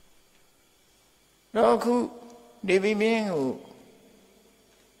တော့အခုနေပြီးမင်းကို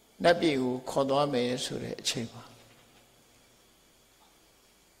နတ်ပြည်ကိုခေါ်သွားမယ်ဆိုတဲ့အချိန်မှာ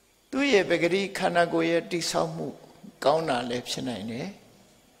သူ့ရဲ့ပဂတိခန္ဓာကိုယ်ရဲ့တိဆောက်မှုကောင်းတာလည်းဖြစ်နိုင်တယ်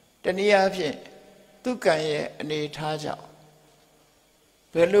တနည်းအားဖြင့်သူကံရဲ့အနေထားကြောင့်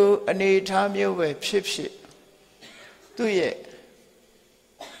ဘယ်လိုအနေထားမျိုးပဲဖြစ်ဖြစ်သူ့ရဲ့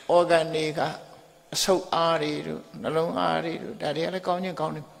organ တွေကအဆုတ်အားတွေတို့နှလုံးအားတွေတို့ဒါတွေကလည်းကောင်းချင်းကော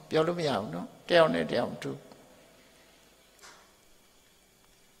င်းတယ်ပြောလို့မရဘူးเนาะတယောက်နဲ့တယောက်တူ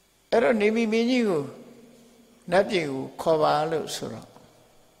အဲ့တော့နေမီမင်းကြီးကိုနတ်ပြည်ကိုခေါ်ပါလို့ဆိုတော့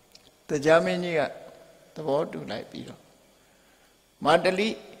တရားမင်းကြီးကသဘောတူလိုက်ပြီးတော့မာတလိ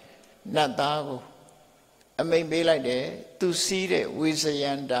နတ်သားကိုအမိန်ပေးလိုက်တယ်သူစီးတဲ့ဝေဇယ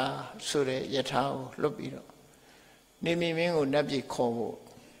န္တာဆိုတဲ့ယထာကိုလွတ်ပြီးတော့နေမီမင်းကိုနတ်ပြည်ခေါ်ဖို့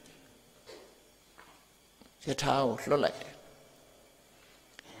ယထာကိုလွတ်လိုက်တယ်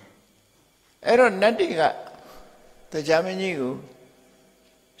အဲ့တော့နတ်တွေကတရားမင်းကြီးကို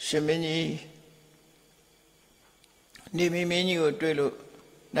ရှင်မင်းကြီးနေမီမင်းကြီးကိုတွေ့လို့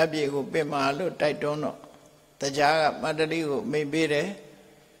နတ်ပြည်ကိုပြင်မာလို့တိုက်တွန်းတော့တရားကမန္တလေးကိုမိန်ပေးတယ်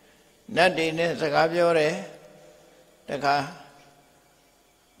နတ်တွေနဲ့စကားပြောတယ်တခါ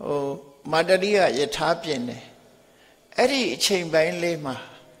မန္တလေးကယထာပြင်တယ်အဲ့ဒီအချိန်ပိုင်းလေးမှာ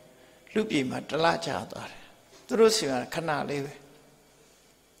လူပြည်မှာတလကြာသွားတယ်သူတို့စီကခဏလေးပဲ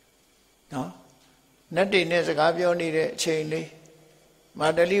နော်နတ်တွေနဲ့စကားပြောနေတဲ့အချိန်လေးမ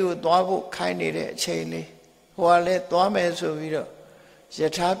န္တလေးကိုသွားဖို့ခိုင်းနေတဲ့အချိန်လေးဟိုကလည်းသွားမယ်ဆိုပြီးတော့ယ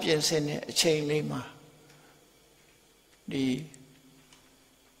ထာပြင်ဆင်တဲ့အချိန်လေးမှာဒီ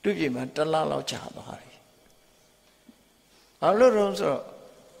လူပြည်မှာတလလောက်ကြာသွားတယ်ဘာလို့လဲဆိုတော့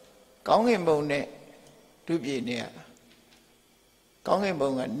ကောင်းကင်ဘုံနဲ့လူပြည်နဲ့ကောင်းကင်ဘုံ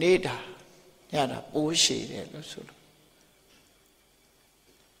ကနေတာညတာပိုးရှည်တယ်လို့ဆိုလို့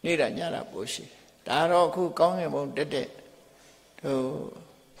နေတာညတာပိုးရှည်ဒါတော့အခုကောင်းကင်ဘုံတက်တဲ့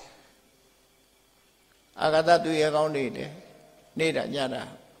အာဂတသူရဲ့ကောင်းနေတယ်နေတာညတာ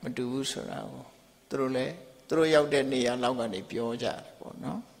မတူဘူးဆိုတာကိုသူတို့လည်းသူတို့ရောက်တဲ့နေရာလောက်ကနေပြောကြတယ်ပေါ့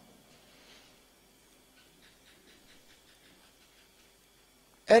နော်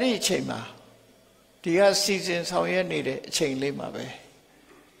အဲ့ဒီအချိန်မှာဒီကစီစဉ်ဆောင်ရွက်နေတဲ့အချိန်လေးမှာပဲ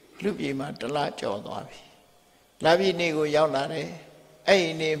လူပြည်မှာတလားကြော်သွားပြီလာပြီနေကိုရောက်လာတယ်အဲ့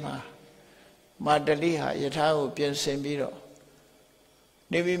ဒီနေ့မှာမာတလိဟာယထာကိုပြင်ဆင်ပြီးတော့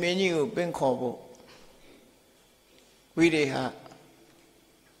နေမီမင်းကြီးကိုပင့်ခေါ်ဖို့ဝိရိဟ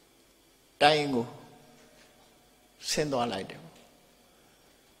တိုင်းကိုဆင်းသွားလိုက်တယ်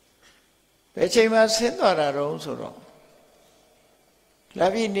ဘယ်ချိန်မှာဆင်းသွားတာတော့ဆိုတော့လာ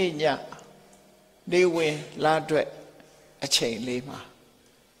ပြီနေညနေဝင်လာအတွက်အချိန်လေးမှာ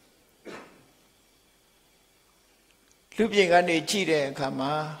လူပြင်ကနေကြည့်တဲ့အခါ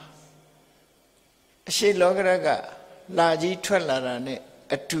မှာအရှိလောကရကလာကြီးထွက်လာတာနဲ့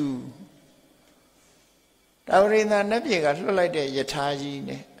အတူတာဝရိန္ဒနတ်ပြည်ကလွှတ်လိုက်တဲ့ယထာကြီး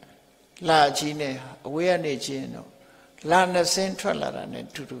နဲ့လာကြီးနဲ့အဝေးကနေချင်းတော့လာနှစ်စင်းထွက်လာတာနဲ့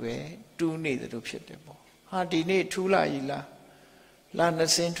တူတူပဲတူးနေတယ်လို့ဖြစ်တယ်ပေါ့ဟာဒီနေ့ထူးလာကြီးလားလာနှ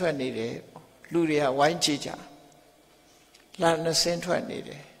စ်စင်းထွက်နေတယ်လူတွေကဝိုင်းကြည့်ကြလာနှစ်စင်းထွက်နေတ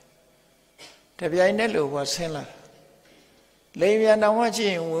ယ်တပြိုင်နက်လို့ဟောဆင်းလာလိမ်ပြန်တော်မှကြ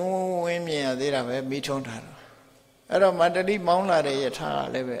ည့်ရင်ဝင်းမြင်ရသေးတာပဲမိထုံးထားတော့အဲ့တော့မန္တလိမောင်းလာတဲ့ယထာက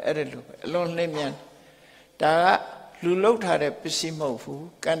လည်းပဲအဲ့ဒါလိုပဲအလွန်နှင်းမြန်ဒါကလူလှုပ်ထားတဲ့ပစ္စည်းမဟုတ်ဘူး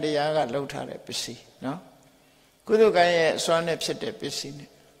ကံတရားကလှုပ်ထားတဲ့ပစ္စည်းနော်ကုသိုလ်ကံရဲ့အစွမ်းနဲ့ဖြစ်တဲ့ပစ္စည်းနဲ့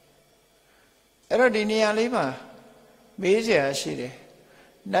အဲ့တော့ဒီနေရာလေးမှာမေးစရာရှိတယ်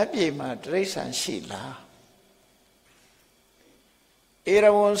နတ်ပြည်မှာတိရစ္ဆာန်ရှိလားဧရ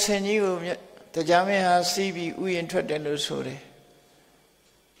ဝံဆင်ကြီးကိုတရားမင်းဟာစီးပြီးဥယျာဉ်ထွက်တယ်လို့ဆိုတယ်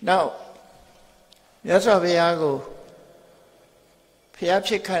နောက်မြတ်စွာဘုရားကိုဖျား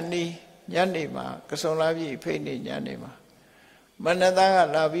ဖြစ်ခန့်နီးညနေမှာကစုံလာပြီဖိတ်နေညနေမှာမနတက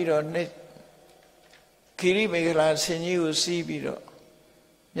လာပြီးတော့နှစ်ခိရိမေခလာဆင်ကြီးကိုစီးပြီးတော့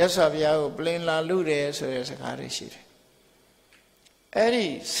မြတ်စွာဘုရားကိုပလင်လာလူတယ်ဆိုတဲ့စကားတွေရှိတယ်အဲ့ဒီ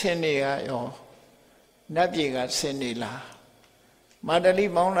ဆင်တွေကရောနတ်ပြည်ကဆင်နေလားမာတလိ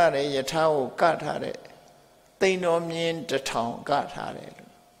မောင်းလာတဲ့ယထာကိုကထားတဲ့သိန်းတော်မြင်းတစ်ထောင်ကထားတယ်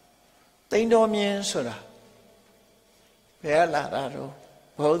လို့သိန်းတော်မြင်းဆိုတာဘယ်လာတာတော့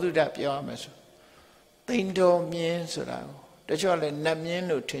ဘောဓုဒပြောရမယ်ဆို သိန်းတော်မြင်းဆိုတာကိုတချို့လည်းနတ်မြင်း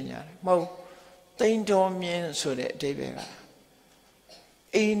လို့ထင်ကြတယ်မဟုတ်သိန်းတော်မြင်းဆိုတဲ့အဓိပ္ပာယ်က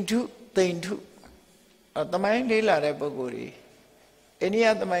အိန္ဒုသိန္ဒုသမိုင်းလေးလာတဲ့ပုဂ္ဂိုလ်တွေအိန္ဒိယ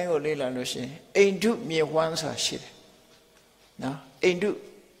သမိုင်းကိုလေးလာလို့ရှိရင်အိန္ဒုမြေဝမ်းဆိုတာရှိတယ်နော်အိန္ဒု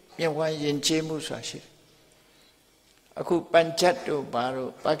မြေဝမ်းယဉ်ကျေးမှုဆိုတာရှိတယ်အခုပန်ဂျပ်တို့ဘာ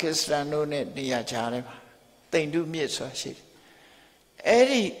တို့ပါကစ္စတန်တို့နဲ့နေရာခြားတယ်ပါသိန္ဒုမြစ်ဆိုတာရှိတယ်အဲ့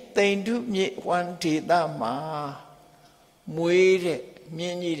ဒီသိန္ဒုမြစ်ဝမ်းဒေသမှာမွေးတဲ့မြ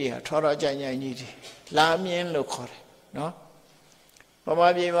င်းကြီးတွေဟာထော်တော်ကြိုင်ကြိုင်ကြီးတွေလာမြင်းလို့ခေါ်တယ်နော်ဗမာ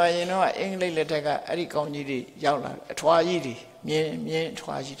ပြည်မှာရင်တော့အင်္ဂလိပ်လက်ထက်ကအဲ့ဒီကောင်းကြီးတွေရောက်လာအထွားကြီးတွေမြင်းအ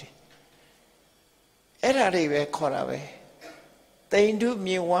ထွားကြီးတွေအဲ့ဒါတွေပဲခေါ်တာပဲသိန္ဒု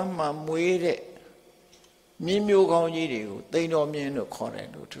မြေဝမ်းမှာမွေးတဲ့မြင်းမျိုးကောင်းကြီးတွေကိုသိန်းတော်မြင်းလို့ခေါ်တယ်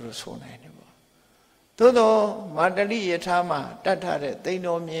လို့သူတို့ဆိုနိုင်တယ်ပေါ့သို့တော့မာတလိယထာမှာတတ်ထားတဲ့သိန်း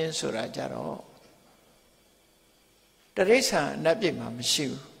တော်မြင်းဆိုတာကြတော့တရိစ္ဆာန်အနတ်ပြည်မှာမ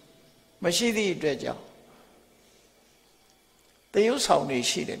ရှိသည့်အတွက်ကြောင့်တယုတ်ဆောင်နေ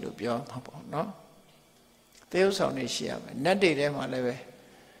ရှိတယ်လို့ပြောမှာပေါ့နော်တယုတ်ဆောင်နေရှိရမယ်နတ်တွေထဲမှာလည်းပဲ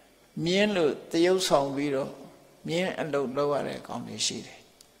မြင်းလို့တယုတ်ဆောင်ပြီးတော့မြင်းအလုပ်လုပ်ရတဲ့အကောင်တွေရှိတယ်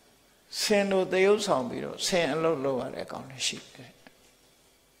ဆင်လို့တယုတ်ဆောင်ပြီးတော့ဆင်အလုပ်လုပ်ရတဲ့အကောင်တွေရှိတယ်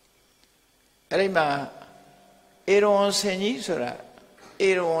အဲ့ဒီမှာဧရဝံဆင်ကြီးဆိုတာဧ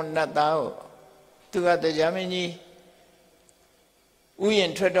ရဝံနတ်သားကိုသူကတရားမင်းကြီးဥယျာ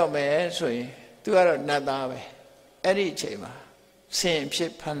ဉ်ထွက်တော့မယ်ဆိုရင်သူကတော့နတ်သားပဲအဲ့ဒီအချိန်မှာဆင်ဖြ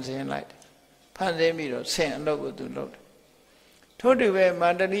စ်ဖန်ဆင်းလိုက်ဖန်ဆင်းပြီးတော့ဆင်အလုပ်ကိုသူလုပ်တယ်ထို့တူပဲမာ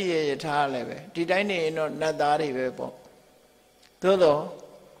တလိယထာလည်းပဲဒီတိုင်းနေရင်တော့နတ်သားတွေပဲပေါ့သို့တော့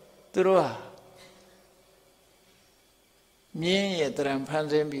သူတို့ဟာမြင်းရဲ့တရံဖန်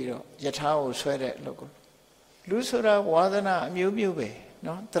ဆင်းပြီးတော့ယထာကိုဆွဲတဲ့အလုပ်ကိုလူဆိုတာဝါသနာအမျိုးမျိုးပဲ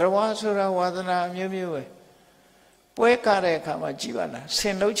နော်တရားဝါဆိုတာဝါသနာအမျိုးမျိုးပဲပွဲကားတဲ့အခါမှာကြည်ပါလားဆ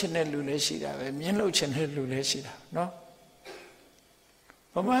င်လှုပ်ချင်တဲ့လူလည်းရှိတာပဲမြင်းလှုပ်ချင်တဲ့လူလည်းရှိတာနော်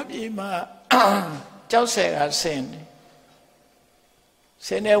ဗမာပြည်မှာကြောက်ဆယ်ကဆ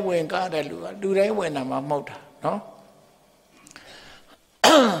င်နဲ့ဝင်ကားတဲ့လူကလူတိုင်းဝင်တာမှမဟုတ်တာနော်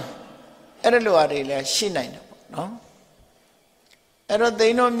အဲ့ဒါလိုအရေးလည်းရှိနိုင်တယ်ပေါ့နော်အဲ့တော့သိ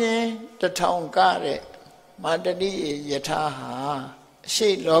န်းတော်မြင်း1000ကားတဲ့မာတတိယထာဟာအရှိ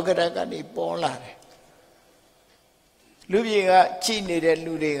လောကဓာတ်ကနေပေါ်လာတယ်လူပြေကကြည်နေတဲ့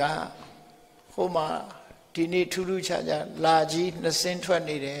လူတွေကဟိုမှာဒီနေ့ထူးထူးခြားခြားလာကြီးနှစ်စင်းထွက်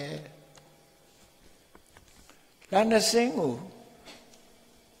နေတယ်လာနှစ်စင်းကို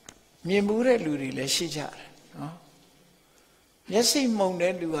မြင်မှုတဲ့လူတွေလည်းရှိကြတယ်နော်မျက်စိမှုန်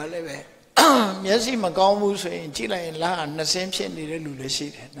တဲ့လူကလည်းပဲမျက်စိမကောင်းဘူးဆိုရင်ကြည့်လိုက်ရင်လာနှစ်စင်းဖြစ်နေတဲ့လူလည်းရှိ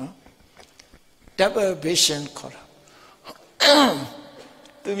တယ်နော် double vision ခေါ်တာ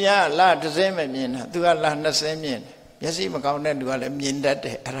သူများလာတစ်စင်းမမြင်တာသူကလာနှစ်စင်းမြင်တယ်မျက်စိမကောင်းတဲ့လူကလည်းမြင်တတ်တ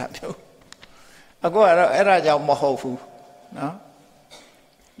ယ်အဲ့ဒါမျိုးအခုကတော့အဲ့ဒါကြောင့်မဟုတ်ဘူးနော်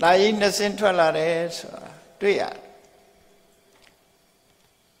လာရင်နှစ်စင်းထွက်လာတယ်ဆိုတာတွေ့ရတယ်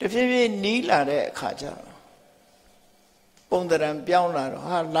တဖြည်းဖြည်းနီးလာတဲ့အခါကျတော့ပုံသဏ္ဍာန်ပြောင်းလာတော့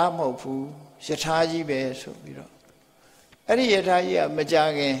ဟာလာမဟုတ်ဘူးယထာကြီးပဲဆိုပြီးတော့အဲ့ဒီယထာကြီးကမကြ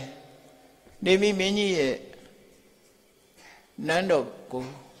ခင်နေမိမင်းကြီးရဲ့နန်းတော်ကို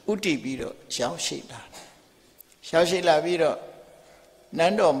ဥတည်ပြီးတော့ရောက်ရှိလာပြီးတော့န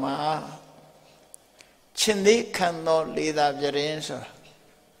န်းတော်မှာရှင်သေးခံသောလေသာပြရင်ဆိုတာ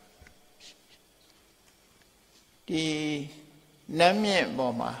ဒီနမ်းမြင့်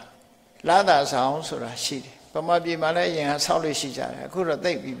ပေါ်မှာလာသာဆောင်ဆိုတာရှိတယ်ဗမာပြည်မှာလည်းအရင်ကဆောက်လို့ရှိကြတယ်အခုတော့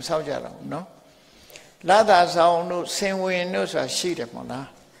သိပ်ပြီးမဆောက်ကြတော့ဘူးနော်လာသာဆောင်တို့ဆင်ဝင်တို့ဆိုတာရှိတယ်မဟုတ်လား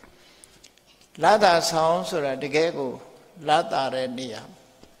လာသာဆောင်ဆိုတာတကယ်ကိုလာသာတဲ့နေရာ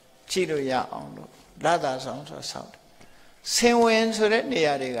ကြည့်လို့ရအောင်လို့လာသာဆောင်ဆိုတာဆောက်တယ်ဆင်ဝင်ဆိုတဲ့နေ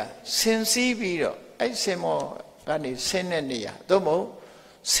ရာတွေကဆင်စည်းပြီးတော့အဲ့ဆင်မောကနေဆင်းတဲ့နေရာသို့မဟုတ်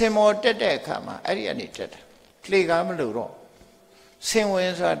ဆင်မောတက်တဲ့အခါမှာအဲ့ဒီအနေတက်တယ်လေကားမလို့တော့ဆင်ဝ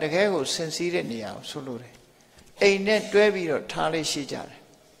င်ဆိုတာတကယ်ကိုဆင်စည်းတဲ့နေရာကိုဆိုလို့တယ်အိမ်နဲ့တွဲပြီးတော့ထားလေးရှိကြတယ်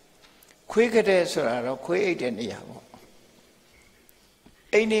ခွေးကတဲ့ဆိုတာတော့ခွေးအိတ်တဲ့နေရာပေါ့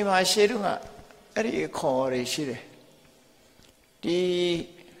အိမ်ဒီမှာရှေးတုန်းကအဲ့ဒီခေါ်ရရှိတယ်ဒီ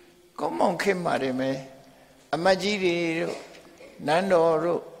ကောင်းမောင်ခင်မာတယ်မယ်အမတ်ကြီးတွေတို့နန်းတော်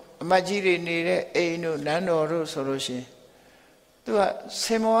တို့အမတ်ကြီးတွေနေတဲ့အိမ်တို့နန်းတော်တို့ဆိုလို့ရှိရင်သူကဆ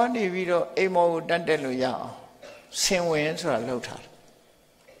င်မောကနေပြီးတော့အိမ်မောကိုတန်းတက်လို့ရအောင်ဆင်ဝင်ဆိုတာလှုပ်ထားတယ်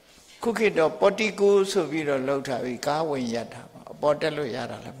ခုခေတ်တော့ပေါ်တီကိုဆိုပြီးတော့လှုပ်ထားပြီးကားဝင်ရတာပေါ့အပေါ်တက်လို့ရ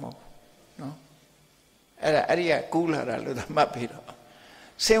တာလည်းမဟုတ်ဘူးနော်အဲ့ဒီကကူးလာတာလို့သတ်မှတ်ပြီးတော့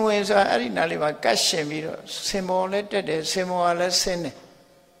ဆင်ဝင်ဆိုတာအဲ့ဒီနားလေးမှာကတ်ရှင်ပြီးတော့ဆင်မောလည်းတက်တယ်ဆင်မောကလည်းဆင်းတယ်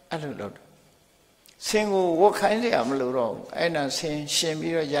အဲ့လိုလုပ်တယ် ဆင်းကိုဝတ်ခိုင်းเสียမလို့တော့အဲ့ဒါဆင်းရှင်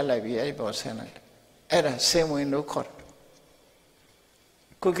ပြီးတော့ရက်လိုက်ပြီးအဲ့ဒီပေါ်ဆင်းလိုက်အဲ့ဒါဆင်းဝင်လို့ခေါ်တယ်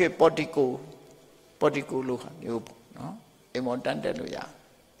ခုခေတ်ပေါ်တီကိုလို့ခါမျိုးပေါ့နော်အိမ်မော်တန်းတက်လို့ရ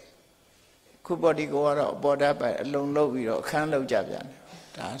ခုပေါ်တီကိုကတော့အပေါ်ဓာတ်ပဲအလုံးလုံးပြီးတော့အခန်းလောက်ကြပြန်တယ်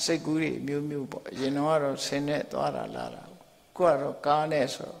ဒါစိတ်ကူးတွေမျိုးပေါ့အရင်တော့ဆင်းနဲ့သွားတာလာတာခုကတော့ကားနဲ့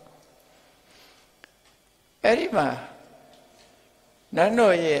ဆိုတော့အဲ့ဒီမှာနန်း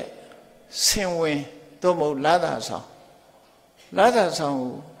တော်ရဲ့ဆင်ဝင်သို့မဟုတ်လာသာဆောင်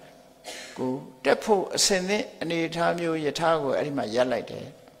ကိုတက်ဖို့အစင်သင့်အနေထားမျိုးယထာကိုအဲ့ဒီမှာရပ်လိုက်တယ်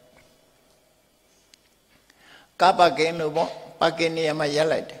ကားပါကင်လို့ပေါ့ပါကင်နေရာမှာရပ်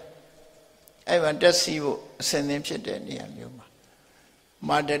လိုက်တယ်အဲ့မှာတက်စီဖို့အစင်သင့်ဖြစ်တဲ့နေရာမျိုးမှာ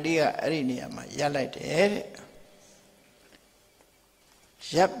မာတတိကအဲ့ဒီနေရာမှာရပ်လိုက်တယ်တဲ့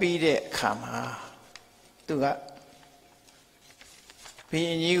ရပ်ပြီးတဲ့အခါမှာသူကဘုရ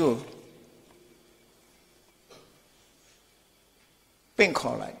င်ကြီးကိုပင့်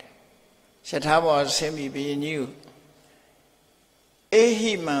ခေါ်လိုက်တယ်ယထာဘောဆင်းပြီးဘုရင်ကြီးကိုအေ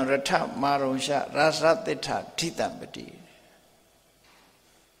ဟိမံရထမာရုံရှရာဇသစ္ထဓိတံပတိ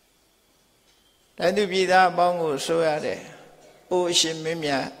တိုင်းသူပြည်သားအပေါင်းကိုဆိုရတယ်အိုအရှင်မင်း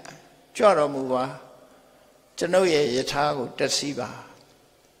မြတ်ကြွတော်မူပါကျွန်ုပ်ရဲ့ယထာကိုတက်စီးပါ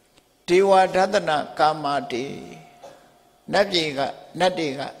ဒေဝဒသနကာမတေနတ်တွေက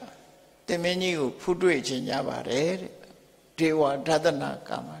တင်မင်းကြီးကိုဖူးတွေ့ခြင်းကြပါတယ်တဲ့ဒေဝဒသန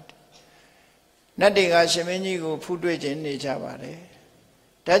ကာမတေနတ်တွေကရှင်မင်းကြီးကိုဖူးတွေ့ခြင်းနေကြပါတယ်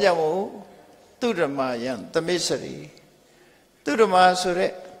ဒါကြောင့်မို့သူဓမ္မယံသမိစ္ဆရီသူဓမ္မဆို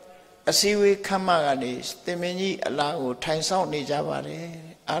တဲ့အစည်းဝေးခမ်းမကနေတင်မင်းကြီးအလားကိုထိုင်ဆောင်နေကြပါတယ်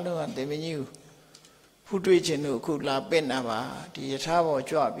အားလုံးကတင်မင်းကြီးကိုဖူးတွေ့ခြင်းလို့အခုလာပင့်တာပါဒီယထာဘော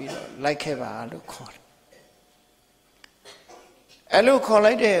ကြွပြီးတော့လိုက်ခဲ့ပါလို့ခေါ်တယ်အဲ့လိုခေါ်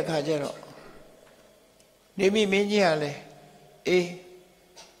လိုက်တဲ့အခါကျတော့နေမိမင်းကြီးကလည်းအေး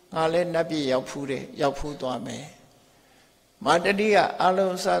ငါလည်းနတ်ပြည်ရောက်ဖူးတယ်ရောက်ဖူးသွားမယ်မာတတိကအ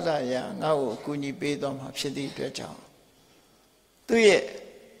လုံးစစရငါ့ကိုအကူအညီပေးသွားမှာဖြစ်သည့်အတွက်ကြောင့်သူ့ရဲ့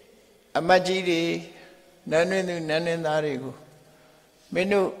အမတ်ကြီးတွေနန်းတွင်သူနန်းတွင်သားတွေကိုမင်း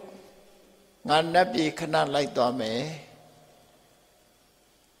တို့ငါနတ်ပြည်ခဏလိုက်သွားမယ်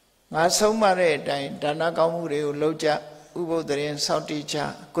ငါဆုံးမတဲ့အတိုင်းဒါနကောင်းမှုတွေကိုလုပ်ကြဥပုသ်တရင်စောင့်တည်ကြ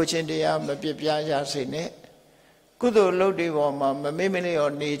ကိုချင်းတရားမပြပြရစေနဲ့ကုသိုလ်လုပ်တွေပေါ်မှာမမေ့မ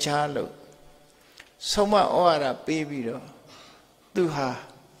လျော့နေချလို့ဆုံးမဩဝါဒပေးပြီးတော့သူဟာ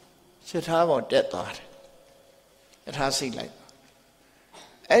ယထာပေါ်တက်သွားတယ်ယထာစိတ်လိုက်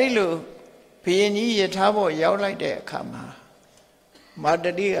အဲ့ဒီလိုဘုရင်ကြီးယထာပေါ်ရောက်လိုက်တဲ့အခါမှာမာတ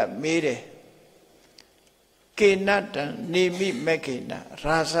တိကမေးတယ်ကေနတံနေမိမက္ခေန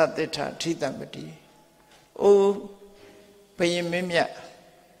ရာဇသစ္ထဓိတံပတိအိုဘုရင်မင်းမြတ်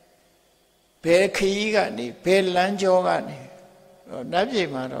ဘယ်ခရီးကနေဘယ်လမ်းကြောကနေနတ်ပြည်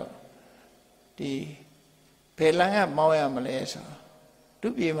မှာတော့ဒီဘယ်လမ်းကမောင်းရမလဲဆိုတော့ဒု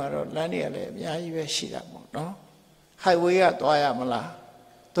ပြည်မှာတော့လမ်းတွေကလည်းအများကြီးပဲရှိတာပေါ့နော် highway ကသွားရမလား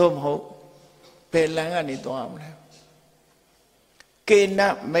သို့မဟုတ်ဘယ်လမ်းကနေသွားရမလဲကေန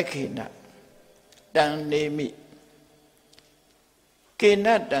မက္ခေနတံနေမိကေန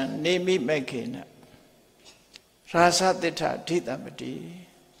တံနေမိမက္ခေနရာဇသစ္ထဓိတံပတိ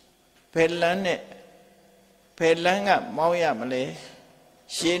ဘယ်လမ်းနဲ့ဘယ်လမ်းကမောင်းရမလဲ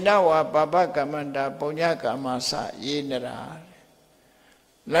ရှင်နဝါပပကမ္မန္တာပုညကမ္မစယေနရာ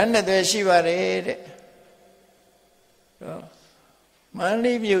လမ်းနဲ့တည်းရှိပါတယ်တဲ့မန္တ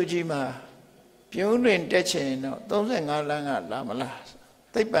လေးမြို့ကြီးမှာပြုံးတွင်တက်ချင်တော့35လမ်းကလာမလား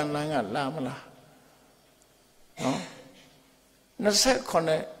သိပ္ပံလမ်းကလာမလားနော်29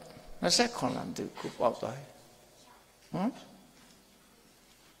လမ်းသူခုပေါက်သွားတယ်ဟမ်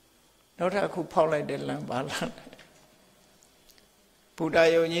နောက်ထပ်အခုဖောက်လိုက်တဲ့လမ်းပါလားဘုရား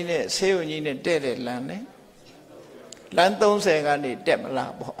ယုံကြီးနဲ့ဆေးယုံကြီးနဲ့တဲ့တဲ့လမ်းနဲ့လမ်း30ကနေတက်မ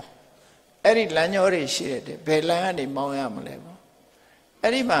လားပေါ့အဲ့ဒီလမ်းကျော်တွေရှိတဲ့ဘယ်လမ်းကနေမောင်းရမလဲပေါ့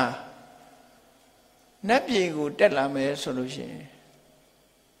အဲ့ဒီမှာနတ်ပြည်ကိုတက်လာမယ်ဆိုလို့ရှိရင်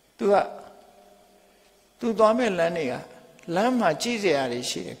तू သွားမဲ့လမ်းတွေကလမ်းမှာကြည့်စရာတွေ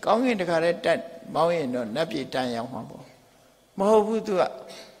ရှိတယ်ကောင်းကင်တခါတည်းတက်မောင်းရင်တော့နတ်ပြည်တန်ရောက်မှာပေါ့မဟုတ်ဘူး तू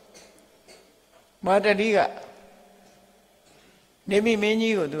မာတတိကနေမိမင်း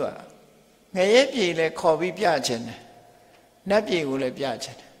ကြီးကို तू ငရဲပြည်လဲခေါ်ပြီးပြချင်တယ်နတ်ပြည်ကိုလည်းပြချ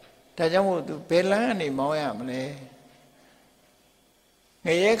င်တယ်ဒါကြောင့်မို့ तू ဘယ်လမ်းကနေမောင်းရမလဲင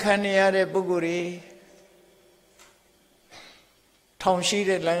ရဲခံနေရတဲ့ပုဂ္ဂိုလ်တွေထောင်ရှိ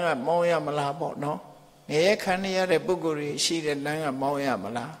တဲ့လမ်းကမောင်းရမလားပေါ့နော်ငရဲခံနေရတဲ့ပုဂ္ဂိုလ်တွေရှိတဲ့လမ်းကမောင်းရမ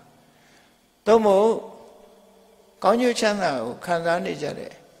လားသို့မဟုတ်ကောင်းကျိုးချမ်းသာကိုခံစားနေကြ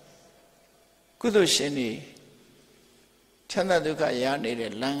တဲ့ ကုသိုလ်ရှင်တွေချမ်းသာဒုက္ခရနေ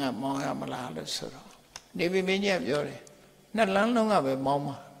တဲ့လမ်းကမောင်းရမလားလို့ဆိုတော့နေမင်းကြီးကပြောတယ်နှစ်လမ်းလုံးကပဲမောင်း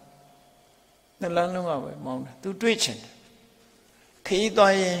မှာနှစ်လမ်းလုံးကပဲမောင်းတယ်သူတွေးချင်တယ်ခရီး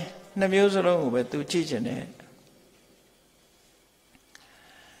သွားရင်နှစ်မျိုးစလုံးကိုပဲသူကြည့်ချင်တယ်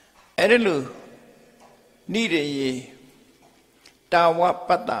အဲ့ဒါလို့နိရိယေတာဝပ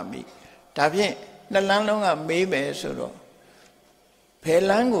တ္တမိဒါဖြင့်နှစ်လမ်းလုံးကမေးမယ်ဆိုတော့ဘယ်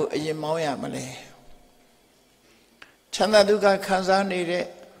လမ်းကိုအရင်မောင်းရမလဲချမ်းသာဒုက္ခခံစားနေတဲ့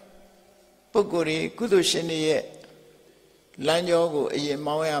ပုဂ္ဂိုလ်တွေကုသိုလ်ရှင်တွေရဲ့လမ်းကြောကိုအရင်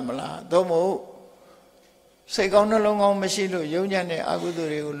မောင်းရမလားသို့မဟုတ်စိတ်ကောင်းနှလုံးကောင်းမရှိလို့ယုံညံ့တဲ့အကုသို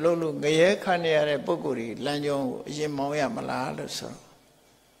လ်တွေကိုလှုပ်လို့ငရဲခံရတဲ့ပုဂ္ဂိုလ်တွေလမ်းကြောကိုအရင်မောင်းရမလားလို့ဆို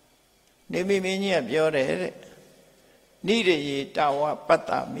နေမိမင်းကြီးကပြောတယ်တဲ့နိရိယေတာဝပတ္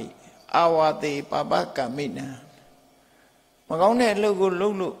တမိအာဝတိပပကမိနံမကောင်းတဲ့အလုပ်ကိုလု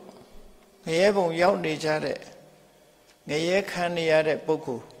ပ်လို့ငရဲဘုံရောက်နေကြတဲ့ငရဲခံနေရတဲ့ပုဂ္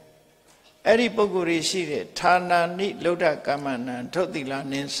ဂိုလ်အဲ့ဒီပုဂ္ဂိုလ်တွေရှိတဲ့ဌာနာနိလုဒ္ဓကမ္မနံထုတ်တိလာ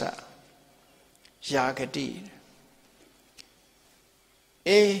နင်းစယာဂတိ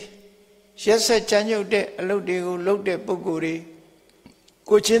ရက်ဆက်ကြမ်းကြုတ်တဲ့အလုပ်တွေကိုလုပ်တဲ့ပုဂ္ဂိုလ်တွေ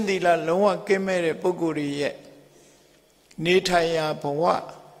ကိုချင်းသီလလုံးဝကင်းမဲ့တဲ့ပုဂ္ဂိုလ်တွေရဲ့နေထိုင်ရာဘဝ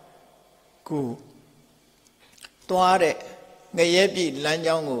ကိုသွားတဲ့ငရဲပြည်လမ်း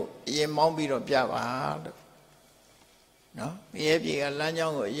ကြောင်းကိုအရင်မောင်းပြီးတော့ပြပါလို့နော်ငရဲပြည်ကလမ်းကြော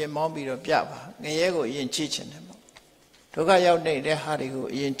င်းကိုအရင်မောင်းပြီးတော့ပြပါငရဲကိုအရင်ကြည့်ချင်တယ်ပေါ့ဒုက္ခရောက်နေတဲ့ဟာတွေကို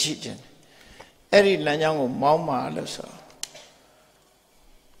အရင်ကြည့်ချင်တယ်အဲ့ဒီလမ်းကြောင်းကိုမောင်းပါလို့ဆို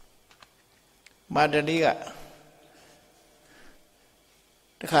မာတတိက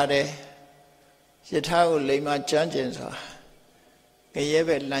တခါတည်းယထာကိုလိမ္မာကြမ်းကျင်စွာငရဲဘ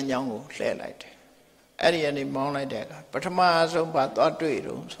က်လမ်းကြောင်းကိုလှည့်လိုက်တယ်အဲ့ဒီကနေမောင်းလိုက်တဲ့အခါပထမအဆုံးပါသွားတွေ့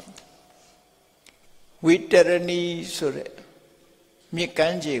တော့ဆိုဝိတရဏီဆိုတဲ့မြစ်က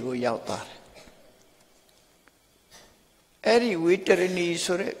မ်းခြေကိုရောက်သွားတယ်အဲ့ဒီဝိတရဏီ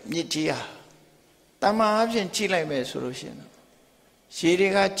ဆိုတဲ့မြစ်ကြီးဟာတမန်အဖြစ်ကြည့်လိုက်မယ်ဆိုလို့ရှိရင်ရေတွေ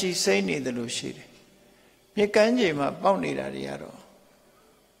ကကြည်စိမ့်နေတယ်လို့ရှိတယ်မြစ်ကမ်းခြေမှာပေါက်နေတာတွေကတော့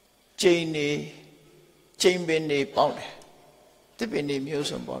ကျိန်ပင်တွေပေါက်တယ်တစ်ပင်တွေမျိုး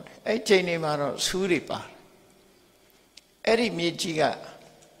စုံပေါက်တယ်အဲ့ကျိန်တွေမှာတော့ဆူးတွေပါတယ်အဲ့ဒီမြစ်ကြီးက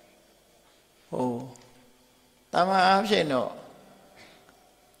တမန်အဖြစ်တော့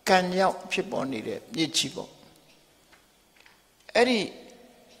ကံရောက်ဖြစ်ပေါ်နေတဲ့မြစ်ကြီးပေါ့အဲ့ဒီ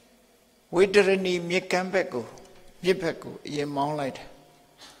ဝိတရဏီမြစ်ကမ်းဘက်ကိုမြစ်ဘက်ကိုအရင်မောင်းလိုက်တယ်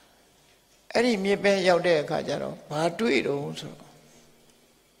အဲ့ဒီမြစ်ဘက်ရောက်တဲ့အခါကျတော့ဘာတွေ့တော့ဆိုတော့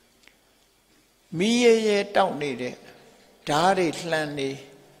မီးရဲတောက်နေတဲ့ဓာတ်တွေလှန်နေ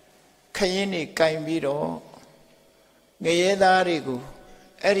ခရင်တွေကင်ပြီးတော့ငရဲသားတွေကို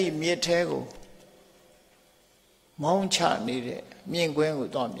အဲ့ဒီမြစ်ထဲကိုမောင်းချနေတဲ့မြင့်ကွင်းကို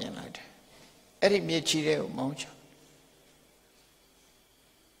တော့မြင်လိုက်တယ်အဲ့ဒီမြစ်ကြီးတွေကိုမောင်းချင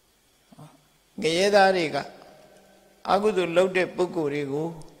ရဲသားတွေကအကုသိုလ်လုပ်တဲ့ပုဂ္ဂိုလ်တွေကို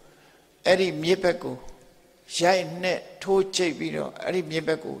အဲ့ဒီမြစ်ဘက်ကိုရိုက်နဲ့ထိုးချိတ်ပြီးတော့အဲ့ဒီမြစ်ဘ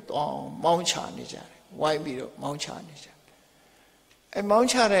က်ကိုတောင်းမောင်းချနေကြတယ်ဝိုင်းပြီးတော့မောင်းချနေကြတယ်အဲ့မောင်း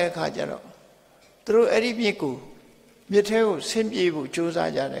ချတဲ့အခါကျတော့သူတို့အဲ့ဒီမြစ်ကိုမြစ်ထဲကိုဆင်းပြေးဖို့ကြိုး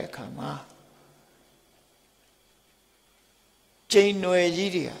စားကြတဲ့အခါမှာကျိန်နွယ်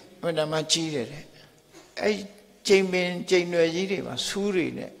ကြီးတွေကအမှန်တမ်းကြီးတယ်တဲ့အဲ့ကျိန်နွယ်ကြီးတွေမှာဆူးတွေ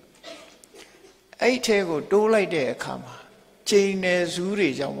နဲ့အဲ့ထဲကိုတိုးလိုက်တဲ့အခါမှာကျိန်နယ်ဆူးတွေ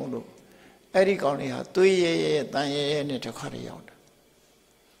ကြောင့်မို့လို့အဲ့ဒီကောင်တွေဟာသွေးရဲရဲတန်ရဲရဲနဲ့တစ်ခါတည်းရောက်တယ်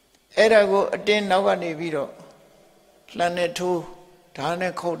အဲ့ဒါကိုအတင်းနောက်ကနေပြီးတော့လှမ်းနဲ့ထိုးဓာတ်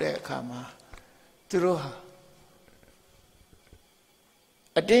နဲ့ခုတ်တဲ့အခါမှာသူတို့ဟာ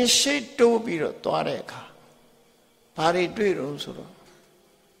အတင်းရှိတ်တိုးပြီးတော့သွားတဲ့အခါဘာတွေတွေ့တော့ဆိုတော့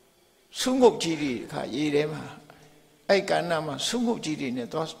ဆုငုတ်ကြီးတွေခါရေထဲမှာအဲ့ကဏ္ဍမှာဆုငုတ်ကြီးတွေနဲ့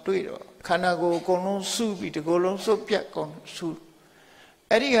သွားတွေ့တော့ခန္ဓာကိုယ်အကုန်လုံးစုပြီးဒီကိုယ်လုံးစုပ်ပြတ်ကုန်စု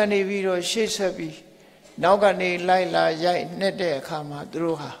အဲ့ဒီကနေပြီးတော့ရှေ့ဆက်ပြီးနောက်ကနေလိုက်လာရိုက်နှက်တဲ့အခါမှာသူ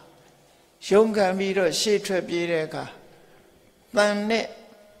တို့ဟာရုန်းကန်ပြီးတော့ရှေ့ထွက်ပြေးတဲ့အခါတန်နဲ့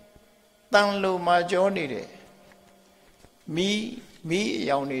တန်လိုမှာကြောနေတယ်မီးအ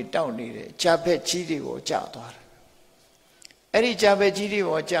ယောင်တွေတောက်နေတယ်ဂျာဘက်ကြီးတွေကိုကြာသွားတယ်အဲ့ဒီဂျာဘက်ကြီးတွေ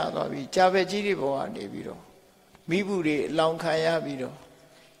ပေါ်ကြာသွားပြီးဂျာဘက်ကြီးတွေပေါ်ကနေပြီးတော့မိဘူးတွေအလောင်းခံရပြီးတော့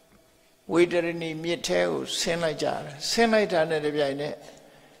ဝိတရဏီမြစ်ထဲကိုဆင်းလိုက်ကြတယ်ဆင်းလိုက်တာနဲ့တပြိုင်နက်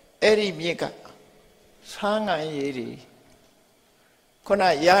အဲ့ဒီမြစ်ကဆားငံရည်တွေခုန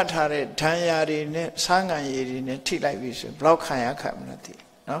ရထားတဲ့ဒဏ်ရာတွေနဲ့ဆားငံရည်တွေနဲ့ထိလိုက်ပြီဆိုဘလောက်ခံရခက်မလဲသိ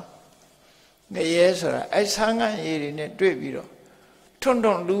နော်ငရဲဆိုတာအဲ့ဆားငံရည်တွေနဲ့တွေ့ပြီးတော့ထွန်း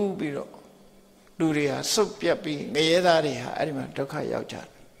ထွန်းလူးပြီးတော့ လူတွေဟာစုပ်ပြတ်ပြီးငရဲသားတွေဟာအဲ့ဒီမှာဒုက္ခရောက်ကြတယ်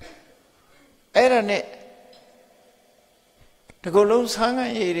အဲ့ဒါနဲ့ဒီကုလုံးဆန်းက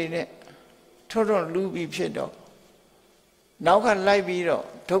န်ရည်တွေနဲ့ထွတ်ထွတ်လူပြီးဖြစ်တော့နောက်ကလိုက်ပြီးတော့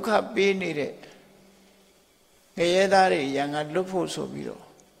ဒုက္ခပေးနေတဲ့ငရဲသားတွေရံကလွတ်ဖို့ဆိုပြီးတော့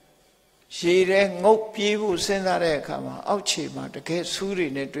ရေထဲငုတ်ပြေးဖို့စဉ်းစားတဲ့အခါမှာအောက်ခြေမှာတကယ်ဆူးတွေ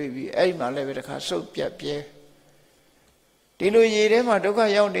နဲ့တွေ့ပြီးအဲ့ဒီမှာလည်းပဲတစ်ခါစုပ်ပြတ်ပြဲဒီလိုရေထဲမှာဒုက္ခ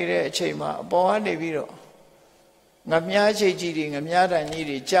ရောက်နေတဲ့အချိန်မှာအပေါ်ကနေပြီးတော့ငမြားချိတ်ကြီးတွေငမြားတန်ကြီး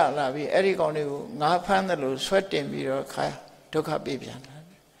တွေကြလာပြီးအဲ့ဒီကောင်တွေကိုငါးဖမ်းတယ်လို့ဆွဲတင်ပြီးတော့ခါဒုက္ခပေးပြန်တာ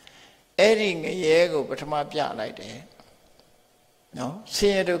အဲ့ဒီငရဲကိုပထမပြလိုက်တယ်နော်ဆ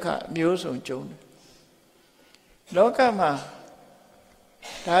င်းရဲဒုက္ခမျိုးစုံကြုံတယ်လောကမှာ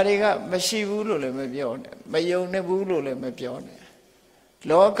ဒါတွေကမရှိဘူးလို့လည်းမပြောနဲ့မယုံနဲ့ဘူးလို့လည်းမပြောနဲ့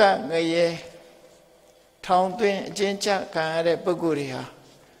လောကငရဲထောင်သွင်းအကျဉ်းချခံရတဲ့ပုဂ္ဂိုလ်တွေဟာ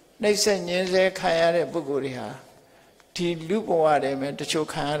နှိမ့်ဆက်ညှင်းဆဲခံရတဲ့ပုဂ္ဂိုလ်တွေဟာဒီလူဘဝတည်းမှာတချို့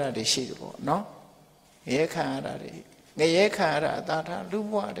ခံရတာတွေရှိတယ်ပေါ့နော်ရဲခံရတာတွေငရဲခံရတာအသာထားလူ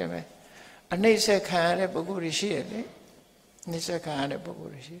ဘဝတည်းမှာအနှိမ့်ဆက်ခံရတဲ့ပုဂ္ဂိုလ်တွေရှိတယ်လေနှိမ့်ဆက်ခံရတဲ့ပုဂ္ဂို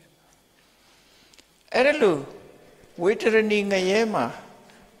လ်တွေရှိတယ်အဲ့ဒါလို့ဝိတရဏီငရဲမှာ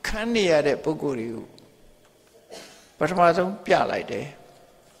ခံနေရတဲ့ပုဂ္ဂိုလ်တွေကိုပထမဆုံးပြလိုက်တယ်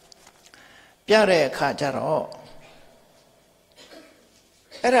ပြတဲ့အခါကျတော့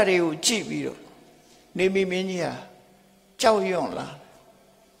အဲ့ဒါတွေကိုကြည့်ပြီးတော့နေမီမင်းကြီးဟာကြောက်ရွံ့လာ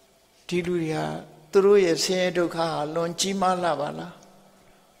ဒီလူတွေဟာသူတို့ရဲ့ဆင်းရဲဒုက္ခဟာလွန်ကြီးမားလာပါလား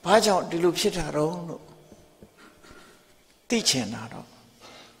ဘာကြောင့်ဒီလိုဖြစ်တာတော့လို့သိချင်တာတော့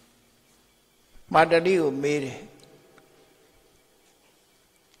မာတတိကိုမေးတယ်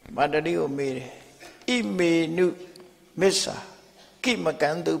မာတတိကိုမေးတယ်ဣမေနုမစ္ဆာကိမကံ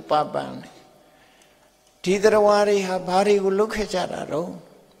တုပပံဒီတရားဝါတွေဟာဘာတွေကိုလုတ်ခဲ့ကြတာတော့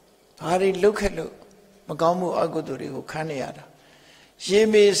ဘာတွေလုတ်ခဲ့လို့မကောင်းမှုအကုသိုလ်တွေကိုခံနေရတာယေ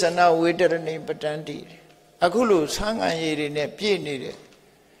မေစနဝေတရဏိပတန္တိအခုလိုဆန်းကန်ရည်တွေနဲ့ပြည့်နေတဲ့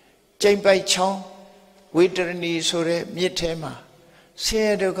ကျိန်ပိုက်ချောင်းဝေတရဏီဆိုတဲ့မြစ်ထဲမှာဆင်း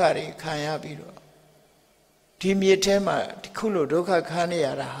ရဲဒုက္ခတွေခံရပြီးတော့ဒီမြစ်ထဲမှာခုလိုဒုက္ခခံနေရ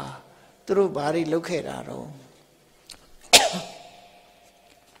တာဟာသူတို့ဘာတွေလုပ်ခဲ့တာတော့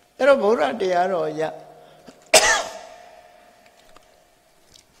အဲ့တော့ဗုဒ္ဓတရားတော်ရ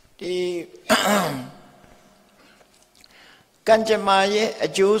ဒီကံကြမ္မာရဲ့အ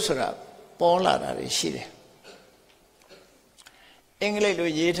ကျိုးဆိုတာပေါ်လာတာတွေရှိတယ်အင်္ဂလိပ်လို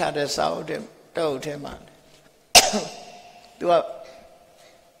ရေးထားတဲ့စာအုပ်ထဲမှာသူက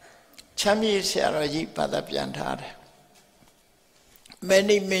ချမ်းမြေ့ဆရာတော်ကြီးဘာသာပြန်ထားတယ်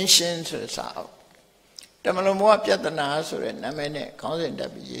many mentions ဆိုတဲ့စာအုပ်တမလွန်ဘဝပြဿနာဆိုတဲ့နာမည်နဲ့ခေါင်းစဉ်တ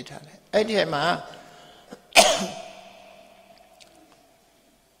က်ပြီးရေးထားတယ်အဲ့ဒီမှာ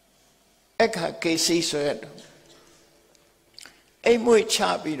အခါကေစီဆိုတဲ့အိမ်မွေးချ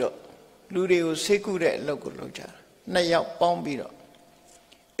ပြီးတော့လူတွေကိုဆေးကုတဲ့အလုပ်ကိုလုပ်ကြတာနှစ်ယောက်ပေါင်းပြီးတော့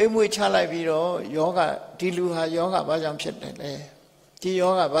အိမ်မွေးချလိုက်ပြီးတော့ယောဂဒီလူဟာယောဂဘာကြောင့်ဖြစ်တယ်လဲဒီ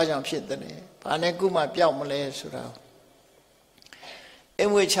ယောဂဘာကြောင့်ဖြစ်တယ်လဲဘာနဲ့ကုမှပျောက်မလဲဆိုတာအိ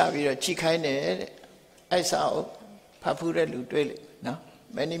မ်မွေးချပြီးတော့ကြည်ခိုင်းတယ်တဲ့အဲ့စာအုပ်ဖတ်ဖူးတဲ့လူတွေ့လေနော်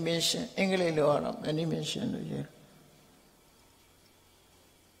many mention အင်္ဂလိပ်လိုကတော့ many mention လို့ရေး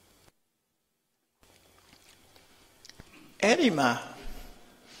အဲ့ဒီမှာ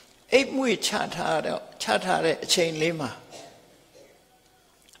အိမ်မွေးချထားတဲ့အချိန်လေးမှာ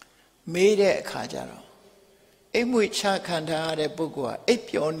မေးတဲ့အခါကျတော့အိမ်မွေးချခံထားရတဲ့ပုဂ္ဂိုလ်ကအိပ်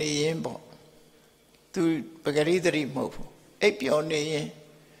ပျော်နေရင်ပေါ့သူပဂရိသတိမဟုတ်ဘူးအိပ်ပျော်နေရင်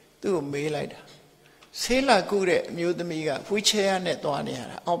သူ့ကိုမေးလိုက်တာဆေးလာကုတဲ့အမျိုးသမီးကဝှီချဲရနဲ့သွားနေရ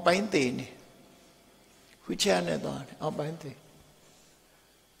တာအောက်ပိုင်းသေးနေဝှီချဲရနဲ့သွားတယ်အောက်ပိုင်းသေး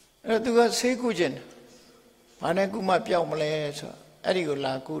အဲ့တော့သူကဆေးကုခြင်းဘာနဲ့ကုမှပျောက်မလဲဆိုအဲ့ဒီကို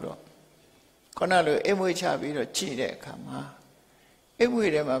လာကုတော့ခုနလိုအိမ်မွေးချပြီးတော့ကြည့်တဲ့အခါမှာအိမ်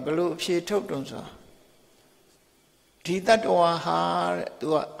မွေးထဲမှာဘလို့အဖြေထုတ်တုံဆိုဒီတတ္တဝါဟာတဲ့သူ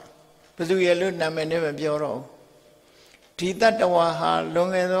ကဘယ်သူရဲ့လို့နာမည်နဲ့မပြောတော့ဘူးဒီတတ္တဝါဟာလွန်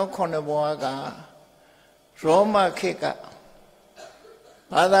ခဲ့သော9ဘဝကရောမခေတ်က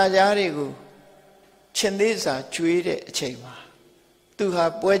ဘာသာကြားတွေကိုရှင်သေးစာကျွေးတဲ့အချိန်မှာသူဟာ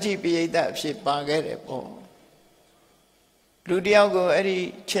ပွဲကြည့်ပိဋကအဖြစ်ပါခဲ့တယ်ပေါ့လူတယောက်ကိုအဲ့ဒီ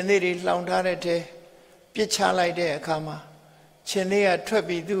ရှင်သေးတွေလှောင်ထားတဲ့ထဲပြစ်ချလိုက်တဲ့အခါမှာရှင်သေးကထွက်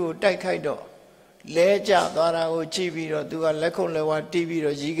ပြီးသူ့ကိုတိုက်ခိုက်တော့လဲကျသွားတာကိုကြည့်ပြီးတော့သူကလက်ခုပ်လက်ဝါးတီးပြီး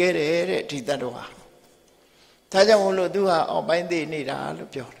တော့ရည်ခဲ့တယ်တဲ့ဒီတတ္တဝါဒါကြောင့်မို့လို့သူဟာအောက်ပိုင်းသေးနေတာလို့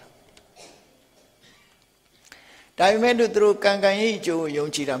ပြောတာဒါပေမဲ့သူတို့ကံကံရဲ့အကျိုးကိုယုံ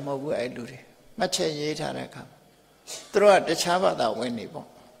ကြည်တာမဟုတ်ဘူးအဲ့လူတွေမှတ်ချက်ရေးထားတဲ့အခါသူတို့ကတခြားဘာသာဝင်နေပေါ့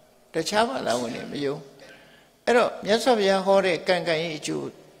တခြားဘာလာဝင်နေမယုံအဲ့တော့မြတ်စွာဘုရားဟောတဲ့ကံကံရဲ့အကျိုး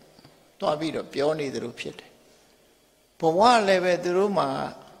သွားပြီးတော့ပြောနေသလိုဖြစ်တယ်ဘဝလည်းပဲသူတို့မှာ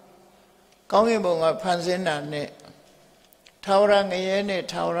ကောင်းကင်ဘုံကဖန်ဆင်းတာနဲ့ထာဝရငရဲနဲ့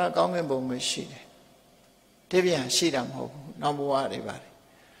ထာဝရကောင်းကင်ဘုံပဲရှိတယ်တပြန်ရှိတာမဟုတ်ဘူးနောက်ဘဝတွေပါတယ်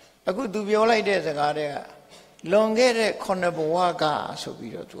အခုသူပြောလိုက်တဲ့စကားတွေကလွန်ခဲ့တဲ့9ဘဝကဆို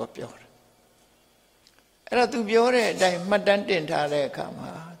ပြီးတော့သူကပြောတယ်အဲ့တော့သူပြောတဲ့အတိုင်းမှတ်တမ်းတင်ထားတဲ့အခါ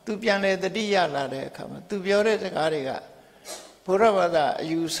မှာသူပြန်လေတတိယလာတဲ့အခါမှာသူပြောတဲ့စကားတွေကဘုရားဘာသာအ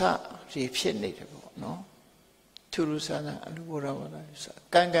ယူဆတွေဖြစ်နေတယ်ပေါ့နော်ထူးထူးဆန်းဆန်းအလူဘုရားဘာသာအယူဆ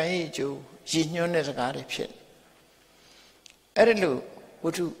ကံကံရဲ့အကျိုးရည်ညွှန်းတဲ့စကားတွေဖြစ်အဲ့ဒါလို့ဝ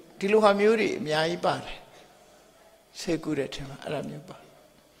တ္ထုဒီလိုဟာမျိုးတွေအများကြီးပါတယ်ဆေကူတဲ့ထင်မှာအဲ့ဒါမျိုးပါ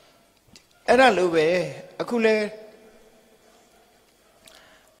အဲ့ဒါလိုပဲအ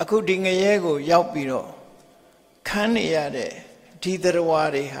ခုဒီငရဲကိုရောက်ပြီးတော့ခန်းနေရတဲ့ဒီတ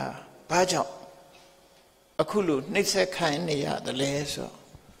ရားတွေဟာဘာကြောင့်အခုလိုနှိမ့်ဆက်ခိုင်းနေရတယ်လဲဆို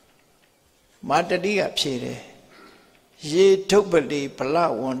မာတတိကဖြေတယ်ရေဒုပ္ပတိဗလ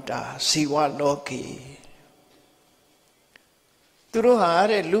ဝန္တာဇီဝလောကေသူတို့ဟာ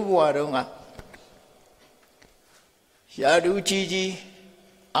တဲ့လူဘဝတုန်းကယာဒူကြီးကြီး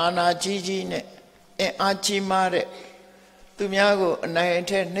အာနာကြီးကြီးနဲ့အင်အားကြီးမားတဲ့သူများကိုအနိုင်အ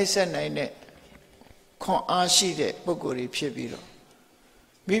ထက်နှိမ့်ဆက်နိုင်တဲ့ခွန်အားရှိတဲ့ပုဂ္ဂိုလ်တွေဖြစ်ပြီးတော့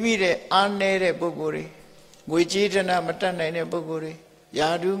မိမိတဲ့အားနည်းတဲ့ပုဂ္ဂိုလ်တွေငွေကြေးဒဏမတတ်နိုင်တဲ့ပုဂ္ဂိုလ်တွေယာ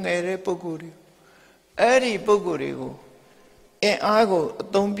ဒူငယ်တဲ့ပုဂ္ဂိုလ်တွေအဲ့ဒီပုဂ္ဂိုလ်တွေကိုအင်အားကိုအ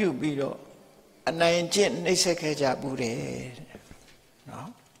သုံးပြုပြီးတော့အနိုင်ကျင့်နှိမ့်ဆက်ခဲ့ကြဘူးတယ်နော်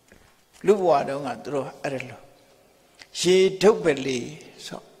လူဘဝတုန်းကသူတို့အဲ့ဒါလို့ရေဒုပ္ပလိ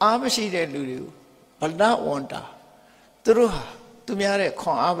ဆိုအားမရှိတဲ့လူတွေကိုဗလဝန္တာသူတို့ဟာသူများတဲ့ခွ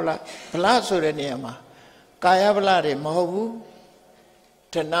န်အားဗလဆိုတဲ့နေရာမှာကာယဗလတွေမဟုတ်ဘူး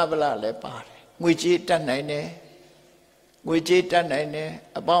ဓနဗလလည်းပါတယ်ငွေကြေးတတ်နိုင်တယ်ငွေကြေးတတ်နိုင်တယ်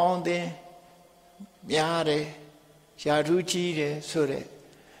အပေါင်းအသင်းများတယ်ယာထုကြီးတယ်ဆိုတဲ့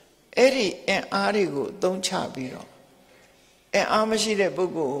အဲ့ဒီအင်အားတွေကိုအသုံးချပြီးတော့အင်အားမရှိတဲ့ပု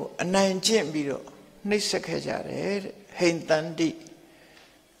ဂ္ဂိုလ်ကိုအနိုင်ကျင့်ပြီးတော့နှိပ်စက်ခဲ့ကြတယ်တဲ့ဟိန်တန်တိ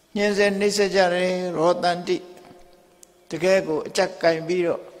ညှင်းဆဲနှိပ်စက်ကြတယ်ရောတန်တိတကယ်ကိုအကြက်ကင်ပြီး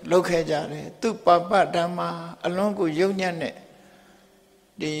တော့လှုပ်ခဲ့ကြတယ်သူပပဓမ္မာအလွန်ကိုယုံညံ့တဲ့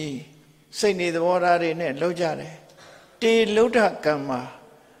ဒီစိတ်နေသဘောထားတွေနဲ့လှုပ်ကြတယ်တေလုဒ္ဓကမ္မာ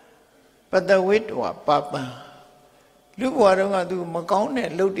ပတဝိတဝပပံလူဘဝတုန်းကသူမကောင်းတဲ့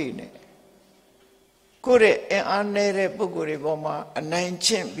လှုပ်တွေနဲ့ကိုယ့်ရဲ့အင်အားနည်းတဲ့ပုဂ္ဂိုလ်တွေပေါ်မှာအနိုင်ကျ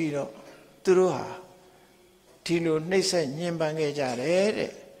င့်ပြီးတော့သူတို့ဟာဒီလိုနှိမ့်ဆက်ညှဉ်းပန်းခဲ့ကြတယ်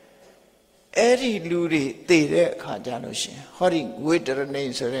တဲ့အဲ့ဒီလူတွေတည်တဲ့အခါကျလို့ရှင်ဟောဒီဝိတရဏိ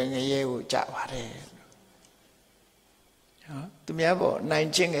ဆိုတဲ့ငရဲကိုကြပါတယ်နော်သူများပေါ်နိုင်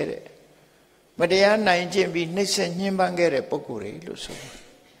ကျင့်ခဲ့တဲ့မတရားနိုင်ကျင့်ပြီးနှိမ့်ဆက်ညှဉ်းပန်းခဲ့တဲ့ပုဂ္ဂိုလ်တွေလို့ဆိုတယ်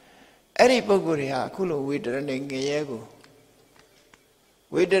အဲ့ဒီပုဂ္ဂိုလ်တွေဟာအခုလိုဝိတရဏိငရဲကို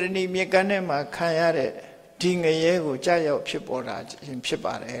ဝိတရဏိမြေကမ်းထဲမှာခံရတဲ့ဒီငရဲကိုကြာရောက်ဖြစ်ပေါ်တာဖြစ်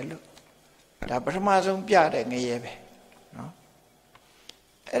ပါတယ်လို့ဒါပထမဆုံးပြတဲ့ငရဲပဲနော်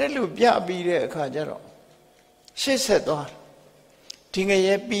အဲ့ဒါလို့ပြပြီးတဲ့အခါကျတော့ရှေ့ဆက်သွားဒီင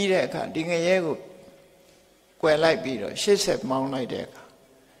ရဲပြီးတဲ့အခါဒီငရဲကိုကွယ်လိုက်ပြီးတော့ရှေ့ဆက်မောင်းလိုက်တဲ့အခါ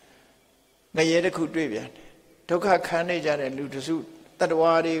ငရဲတစ်ခုတွေ့ပြန်တယ်ဒုက္ခခံနေကြတဲ့လူတစုတတ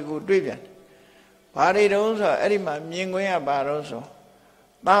ဝါတွေကိုတွေ့ပြန်တယ်ဘာတွေတုံးဆိုအဲ့ဒီမှာမြင်ကွင်းကဘာတော့ဆို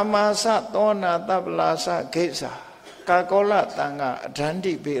တာမာစသောနာတပ္ပလာစဂိစ္ဆာကာကောလတန်ကအဒန္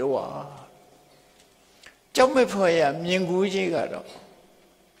တိဘေဝါကြောက်မဲ့ဖွယ်ရမြင်ကူးကြီးကတော့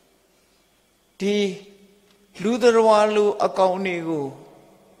ဒီလူတော်ဝါလူအကောင်တွေကို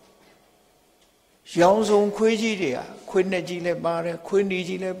ရောင်စုံခွေးကြီးတွေကခွေးနှစ်ကြီးလည်းပါတယ်ခွေးနီ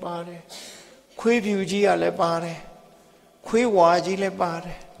ကြီးလည်းပါတယ်ခွေးဖြူကြီးကလည်းပါတယ်ခွေးဝါကြီးလည်းပါတ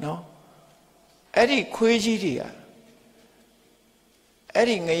ယ်နော်အဲ့ဒီခွေးကြီးတွေကအဲ့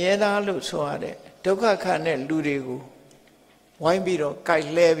ဒီငရဲသားလို့ဆိုရတဲ့ဒုက္ခခံတဲ့လူတွေကိုဝိုင်းပြီးတော့ကြိုက်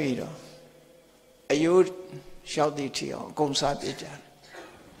လဲပြီးတော့အယိုးရောက်သည့်ထီအောင်အကုန်စားပြကြတယ်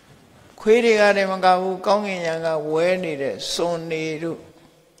ခွေးတွေကလည်းမကဘူးကောင်းကင်ယံကဝဲနေတဲ့စွန်နေတို့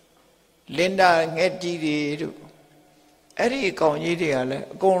လင်တာငှက်ကြီးတွေတို့အဲ့ဒီအကောင်ကြီးတွေကလည်း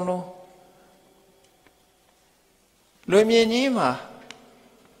အကုန်လုံးလွင်မြင့်ကြီးမှာ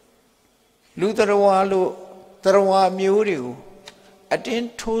လူတော်ဝါလို့တော်ဝါမျိုးတွေကိုအတင်း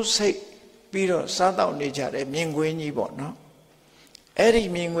ထိုးစိတ်ပြီးတော့စားတော့နေကြတယ်မြင်ကွင်းကြီးပေါ့နော်အဲ့ဒီ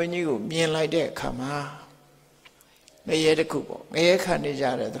မြင်ကွင်းကြီးကိုမြင်လိုက်တဲ့အခါမှာငရဲတစ်ခုပေါ့ငရဲခံနေကြ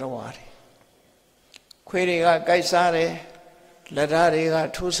တဲ့တော်ဝါတွေခွေးတွေကကြိုက်စားတယ်လက်ဓာတွေက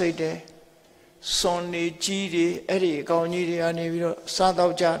ထိုးစိတ်တယ် Sonny G. Eddie, Gauni, and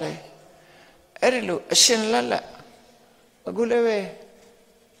South Jade. Edilu, a shin lala. A good away.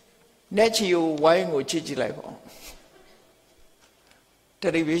 Nachi, wine or chichi like on.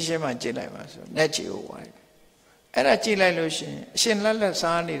 Television, my chilama, Nachi, wine. And a chila lotion, shin lala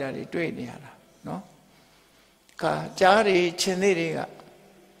sani that it doing, no? Ka Jari Chiniriga.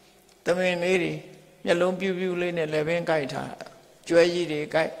 The main lady, Yalom Piu Lane 11 Gaita, Joy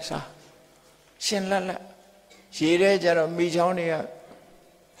Gai Sa. Shin Lala. She read Jaro Mijonia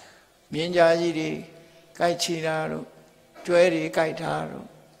Minja Jiri, Gai Chinaro, Joy Gaitaro.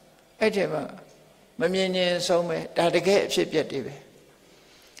 Etema, Maminian Some, that the gate ship yet.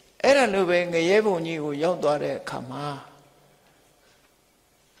 Era Lubeng, a Yevoni who Yodore Kama.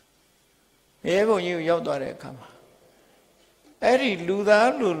 Yevoni Yodore Kama. Eri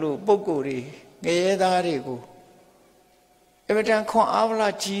Luda Lulu, Bogori, Gayedarigo. Every time Con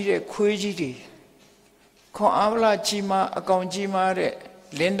Avla Gire, Quijidi. Con Avla Chima, Akonjima,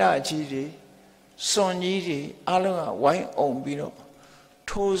 Linda Giri, Sonidi, Alunga, Wine on Bino,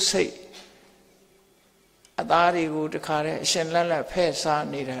 To say Adarigo, the Kare, Shenlala, Pesa,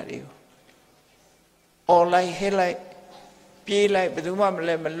 Nidario. Or like Hillite, be like Beduma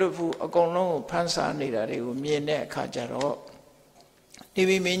Lemon Lufu, Agono, Pansa, Nidario, Miene Kajaro.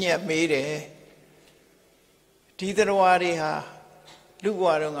 Divi Minya made a Tidarwari,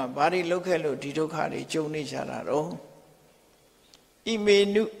 Luwarunga, Bari Lokalo, Titokari, Joni Jararo. Ime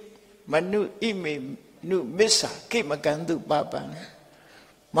nu, Manu, Ime nu, Missa, Kimakandu Baban.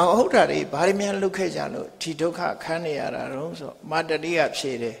 Mahotari, Barimian Lukajalo, Titoka Kaniara, so Madaria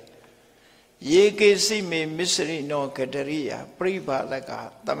Shade. Ye que si me misery no cateria, Priva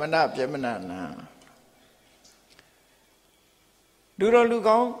Laka, Tamanap Jamanana. Duro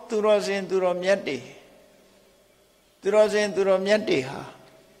Lugong, Durosin, Duromiati. Durosin, Duromiati ha.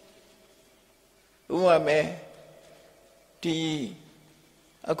 Uame, the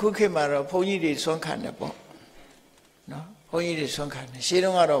Akukimara, Pony de Sonkanabo. No, Pony de Sonkan. She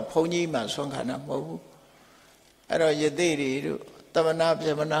don't know Pony man Sonkana Mobu. I don't yet Tamanap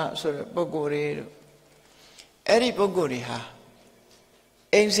Jamana, so Bogori. Eri Bogori ha.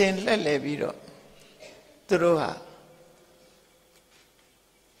 Ancient Leleviro. Duroha.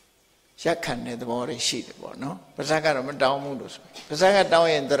 Yakan the more sheet, no? Pasaka Madamudus. Pasaka down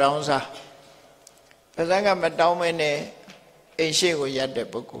in the Rounsa. Pasaka Madamene, a shego yade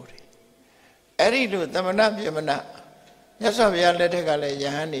Bogori. Eridu, Tamanap Yamana, Yasavia Letegale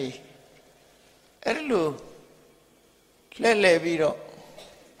Yahani. Erilu, Lele Viro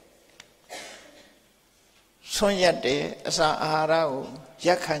Sonyate, Asa Arao,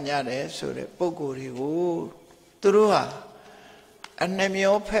 Yakanyade, so the Bogori, Turua. And name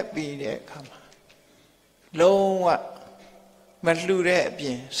your peppy there come. Long what? Matlure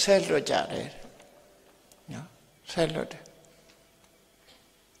bien, settle jare. Settle.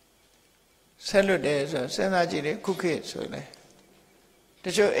 Settle there, so send a jelly cookie, so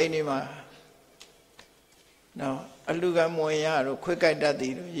the show anima. No, a luga moya, quick I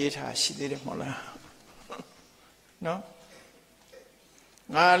daddy, yet she did it mola. No?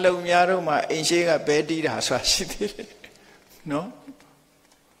 I love Yaroma, and she got beddy, that's what she did. No?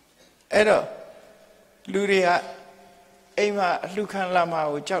 Edo Luria Ema Lucan Lama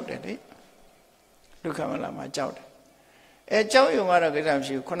would chout at it. Lucan Lama chout. A chow you are a good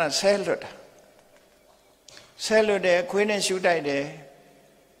you cannot sell it. Sell it there, Queen and shoot I there.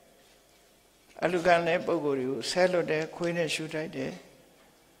 A Lucan Nepoguru, sell it there, Queen and shoot I there.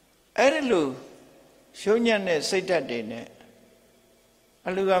 Erilu Shunyan said that day.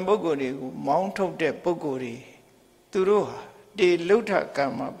 A Lucan Bogori, Mount of the Bogori, Turuha. De Luta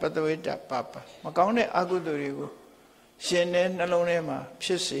Kama, Patuita Papa, Macone Agudurigo, Shenen Alonema,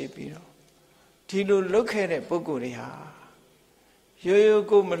 Pisse Pino. Tilu look at it, Boguriha. You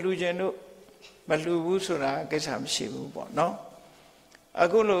go Malujano, Malubusura, get some shibu, no?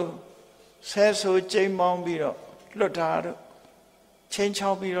 Agulu says so, Jane Mombiro, Lotaro, change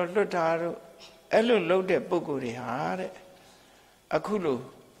how Biro Lotaro, Elu loaded Boguriha, Akulu.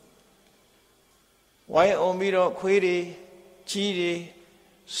 Why Omiro query? Chiri,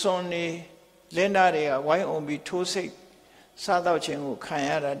 Sonny, Lendaria, why only 2 sick, Sadao Chengu,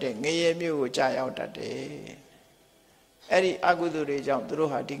 Kayara, de Nayemu, Jay out that day. Eddie Aguduri jump through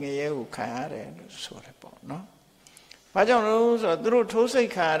her Dingayu, Kayara, sort of, no? Bajan Rose or through 2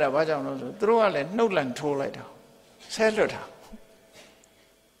 sick Kayara, Bajan Rose, through a land, no land toll later. Settled her.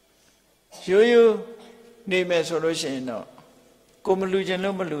 You name a solution, no? Comalujan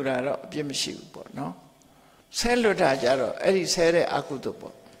Lomalura, Bimishu, no? Saluta Jaro, Eddie Sere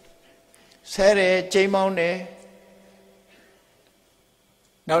Akutupo. Sere Jamone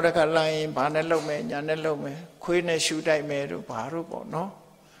နောက်တစ်ခါလာရင်ဘာနဲ့လုပ်မယ်ညာနဲ့လုပ်မယ်ခွေးနဲ့ရှူတိုက်မယ်တို့ဘာတို့ပေါ့နော်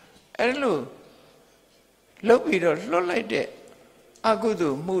အဲ့လိုလုပ်ပြီးတော့လွတ်လိုက်တဲ့အကု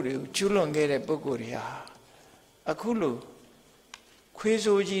သိုလ်မှုတွေကိုကျူးလွန်ခဲ့တဲ့ပုဂ္ဂိုလ်တွေဟာအခုလိုခွေး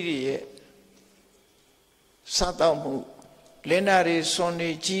ဆိုးကြီးတွေရဲ့စားတော့မှုလင်းနာတွေစွန်တွေ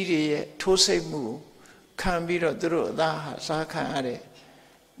ကြီးတွေရဲ့ထိုးစိတ်မှုခံပြီးတော့သူတို့အသားဟာစားခံရတဲ့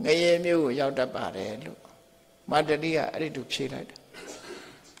ငရဲမျိုးကိုရောက်တတ်ပါတယ်လို့မာတတိကအဲ့ဒီလိုဖြေလိုက်တယ်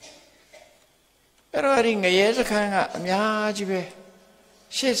အဲ့တော့ဒီငရဲစခန်းကအများကြီးပဲ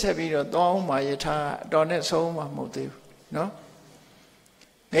ရှေ့ဆက်ပြီးတော့တောင်းမှယထာအတော်နဲ့ဆုံးမှမဟုတ်သေးဘူးနော်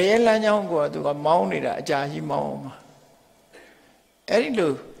ငရဲလမ်းကြောင်းကိုသူကမောင်းနေတာအကြာကြီးမောင်းမှာအဲ့ဒီ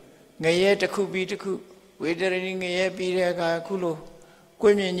လိုငရဲတစ်ခုပြီးတစ်ခုဝေဒရဏီငရဲပြီးတဲ့အခါခုလိုကွ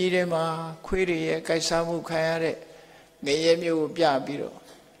င်းမြင့်ကြီးထဲမှာခွေးတွေရဲ့ကြိုက်စားမှုခံရတဲ့ငရဲမျိုးကိုပြပြီးတော့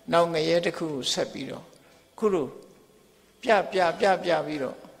နောက်ငရဲတစ်ခုကိုဆက်ပြီးတော့ခုလိုပြပြီး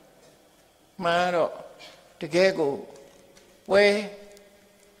တော့မှန်တော့တကယ်ကိုပွဲ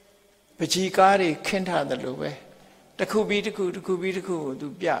ပကြီးကားတွေခင်းထားတယ်လို့ပဲတစ်ခုပြီးတစ်ခုကိုသူ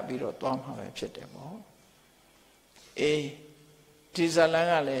ပြပြီးတော့သွားမှာပဲဖြစ်တယ်ပေါ့အေးဒီဇလန်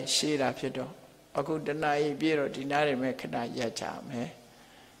ကလည်းရှေးတာဖြစ်တော့အခုတဏှာကြီးပြည့်တော့ဒီနားတွေမဲ့ခဏရက်ကြမယ်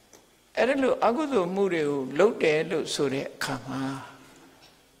အဲ့ဒါလို့အကုသိုလ်မှုတွေကိုလုပ်တယ်လို့ဆိုတဲ့အခါမှာ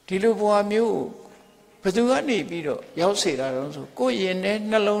ဒီလိုဘဝမျိုးဘယ်သူကနေပြီးတော့ရောက်စေတာတော့ဆိုကိုယ်ရင်ထဲ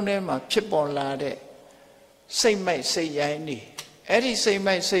နှလုံးထဲမှာဖြစ်ပေါ်လာတဲ့စိတ်မိုက်စိတ်ရိုင်းနေအဲ့ဒီစိတ်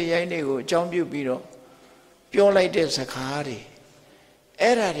မိုက်စိတ်ရိုင်းတွေကိုအကြောင်းပြုပြီးတော့ပြောလိုက်တဲ့စကားတွေ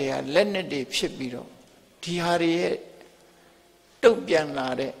အဲ့ဓာတွေကလက်နဲ့တွေဖြစ်ပြီးတော့ဒီဟာတွေရဲ့တုတ်ပြန်လာ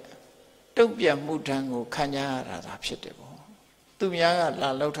တဲ့တုတ်ပြန်မှုတန်းကိုခံကြရတာဖြစ်တယ်ပေါ့သူများကလာ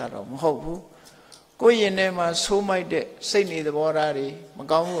လောက်တာတော့မဟုတ်ဘူးကိုယ်ရင်ထဲမှာဆိုးမိုက်တဲ့စိတ်နေသဘောထားတွေမ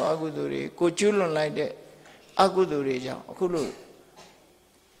ကောင်းမှုအကုသိုလ်တွေကိုကျွလွန်လိုက်တဲ့အကုသိုလ်တွေကြောင့်အခုလို့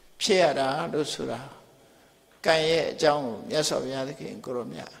ဖြစ်ရတာလို့ဆိုတာကံရဲ့အကြောင်းကိုမြတ်စွာဘုရားသခင်ကိုရော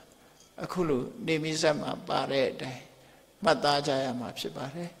မြတ်အခုလို့နေမိဆက်မှာပါတဲ့အတိုင်းမှတ်သားကြရမှာဖြစ်ပါ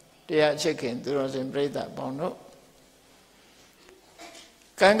တယ်တရားချစ်ခင်သူတော်စင်ပြိဿပေါင်းတို့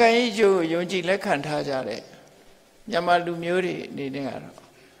ကံကံဤကျိုးယုံကြည်လက်ခံထားကြတဲ့မြန်မာလူမျိုးတွေအနေနဲ့ကတော့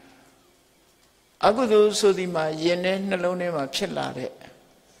အကုသိုလ်ဆိုဒီမှာယင်တဲ့နှလုံးထဲမှာဖြစ်လာတဲ့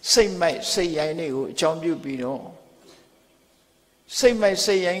စိတ်မိုက်စိတ်ရိုင်းတွေကိုအကြောင်းပြုပြီးတော့စိတ်မိုက်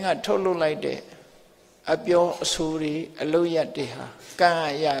စိတ်ရိုင်းကထုတ်လုပ်လိုက်တဲ့အပြောအဆိုးတွေအလုပ်ရက်တွေဟာကံ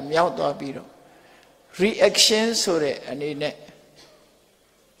အရာမြောက်သွားပြီးတော့ reaction ဆိုတဲ့အနေနဲ့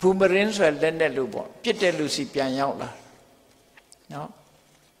boomerang ဆိုတဲ့လက်နဲ့လို့ပေါ့ပြစ်တဲ့လူစီပြန်ရောက်လာနော်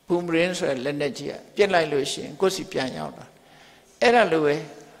boomerang ဆိုတဲ့လက်နဲ့ကြီးကပြစ်လိုက်လို့ရှိရင်ကိုယ်စီပြန်ရောက်လာအဲ့ဒါလိုပဲ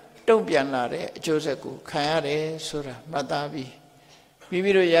တုံ့ပြန်လာတဲ့အကျိုးဆက်ကိုခံရတယ်ဆိုတာမှတ်သားပြီးမိ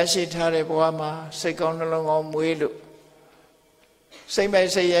မိတို့ရရှိထားတဲ့ဘဝမှာစိတ်ကောင်းနှလုံးကောင်းမွေးလို့စိတ်မို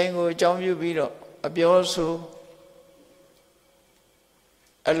က်စိတ်ရိုင်းကိုအကြောင်းပြုပြီးတော့အပြောဆို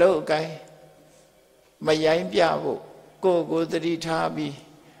အလုပ်အကိုင်းမရိုင်းပြဖို့ကိုယ်သတိထားပြီး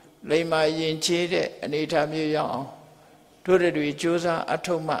လိမ္မာရင်ချေးတဲ့အနေထားမျိုးရောက်အောင်တို့တွေကြိုးစားအ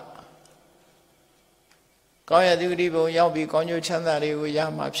ထောက်မှကောင်းရသူတိဘုံရောက်ပြီးကောင်းကျိုးချမ်းသာတွေကိုရ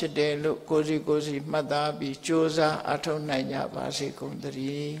မှာဖြစ်တယ်လို့ကိုယ်စီမှတ်သားပြီးကြိုးစားအထောက်နိုင်ကြပါစေကုန်သတ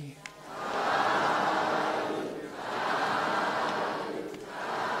ည်း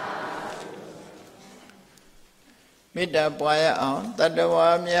မေတ္တာပွားရအောင်တတ္တဝါ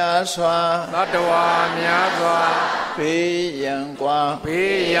များစွာဘေးရန်กว่า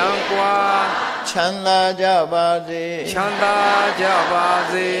ချမ်းသာကြပါစေ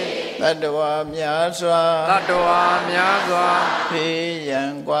တတ္တဝါများစွာဘေးရ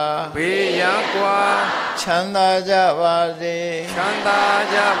န်กว่าချမ်းသာကြပါစေ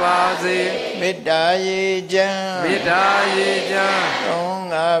မေတ္တာရေချမ်းသုံး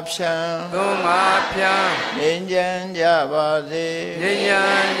ငါဖြံငြိမ်းချမ်းကြပါစေ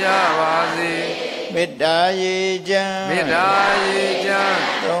မေတ္တာရေချမ်း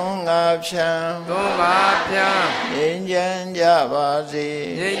သုံးငါဖြံငြိမ်းချမ်းကြပါစေ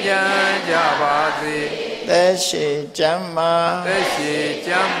သက်ရှိကျမ်းမာ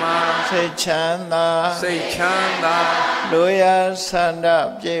စိတ်ချမ်းသာလိုရာဆန္ဒ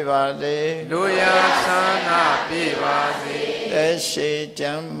ပြည့်ပါစေသက်ရှိကျ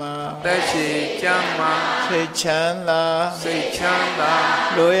မ်းမာစိတ်ချမ်းသာ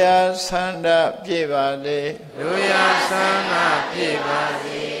လိုရာဆန္ဒပြည့်ပါစေ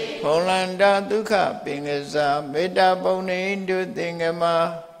ဘုံလန္တာဒုက္ခပင်ကစားမေတ္တာပုံနေတုသင်္ကမ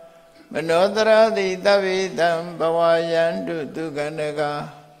မနောတရတိသဗ္ဗေတံဘဝယန္တုသူကန္တက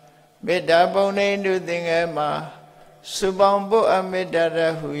မေတ္တာပုံနေတုသင်္ကမစုပေါင်းဖို့အမေတ္တာရ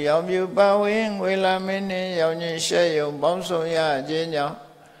ဟုရောင်မြူပါဝင်ငွေလာမင်းနှင့်ရောင်ချင်းရှဲယုံပေါင်းဆောင်ရခြင်းကြောင့်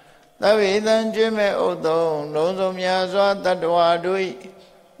သဗ္ဗေတံကျွေးမဲ့ဥဒ္တုံလုံးစုံများစွာတတ္တဝါတို့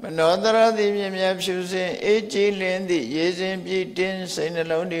မနောတရသည်မြင်မြတ်ဖြူစင်အေးကြည်လင်းသည့်ရေစဉ်ပြည့်တင်းစိတ်နှ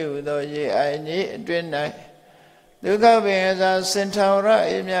လုံးတည်ဟူသောရေအိုင်ကြီးအတွင်၌ဒုက္ခပင်အစာစင်ထောင်ရ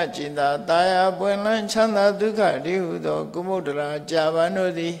အေးမြကျင်သာတာယာပွင့်လန်းချမ်းသာဒုက္ခတည်ဟူသောကုမုဒ္ဒရာကြာပန်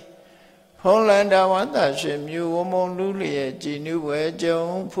တို့သည်ဖုံးလန္တာဝတ္တရှင်မြူဝမုံလူလျက်ကြည်နူးွယ်ကြုံ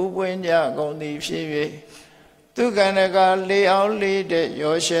ဖူးပွင့်ကြကုန်သည်ဖြစ်၍သူကန္နကလေးအောင်လေးတဲ့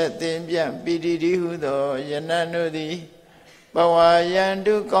ရောရှက်သင်ပြန့်ပီတိတည်ဟူသောယနတ်တို့သည်ဘဝယံ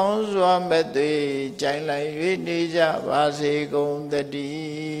တုကောင်းစွာမဲ့သွေကြိုင်လိုက်၍နေကြပါစေကုန်သတ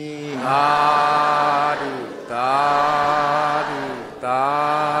ည်းသာဓုသာဓုသာ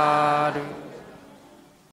ဓု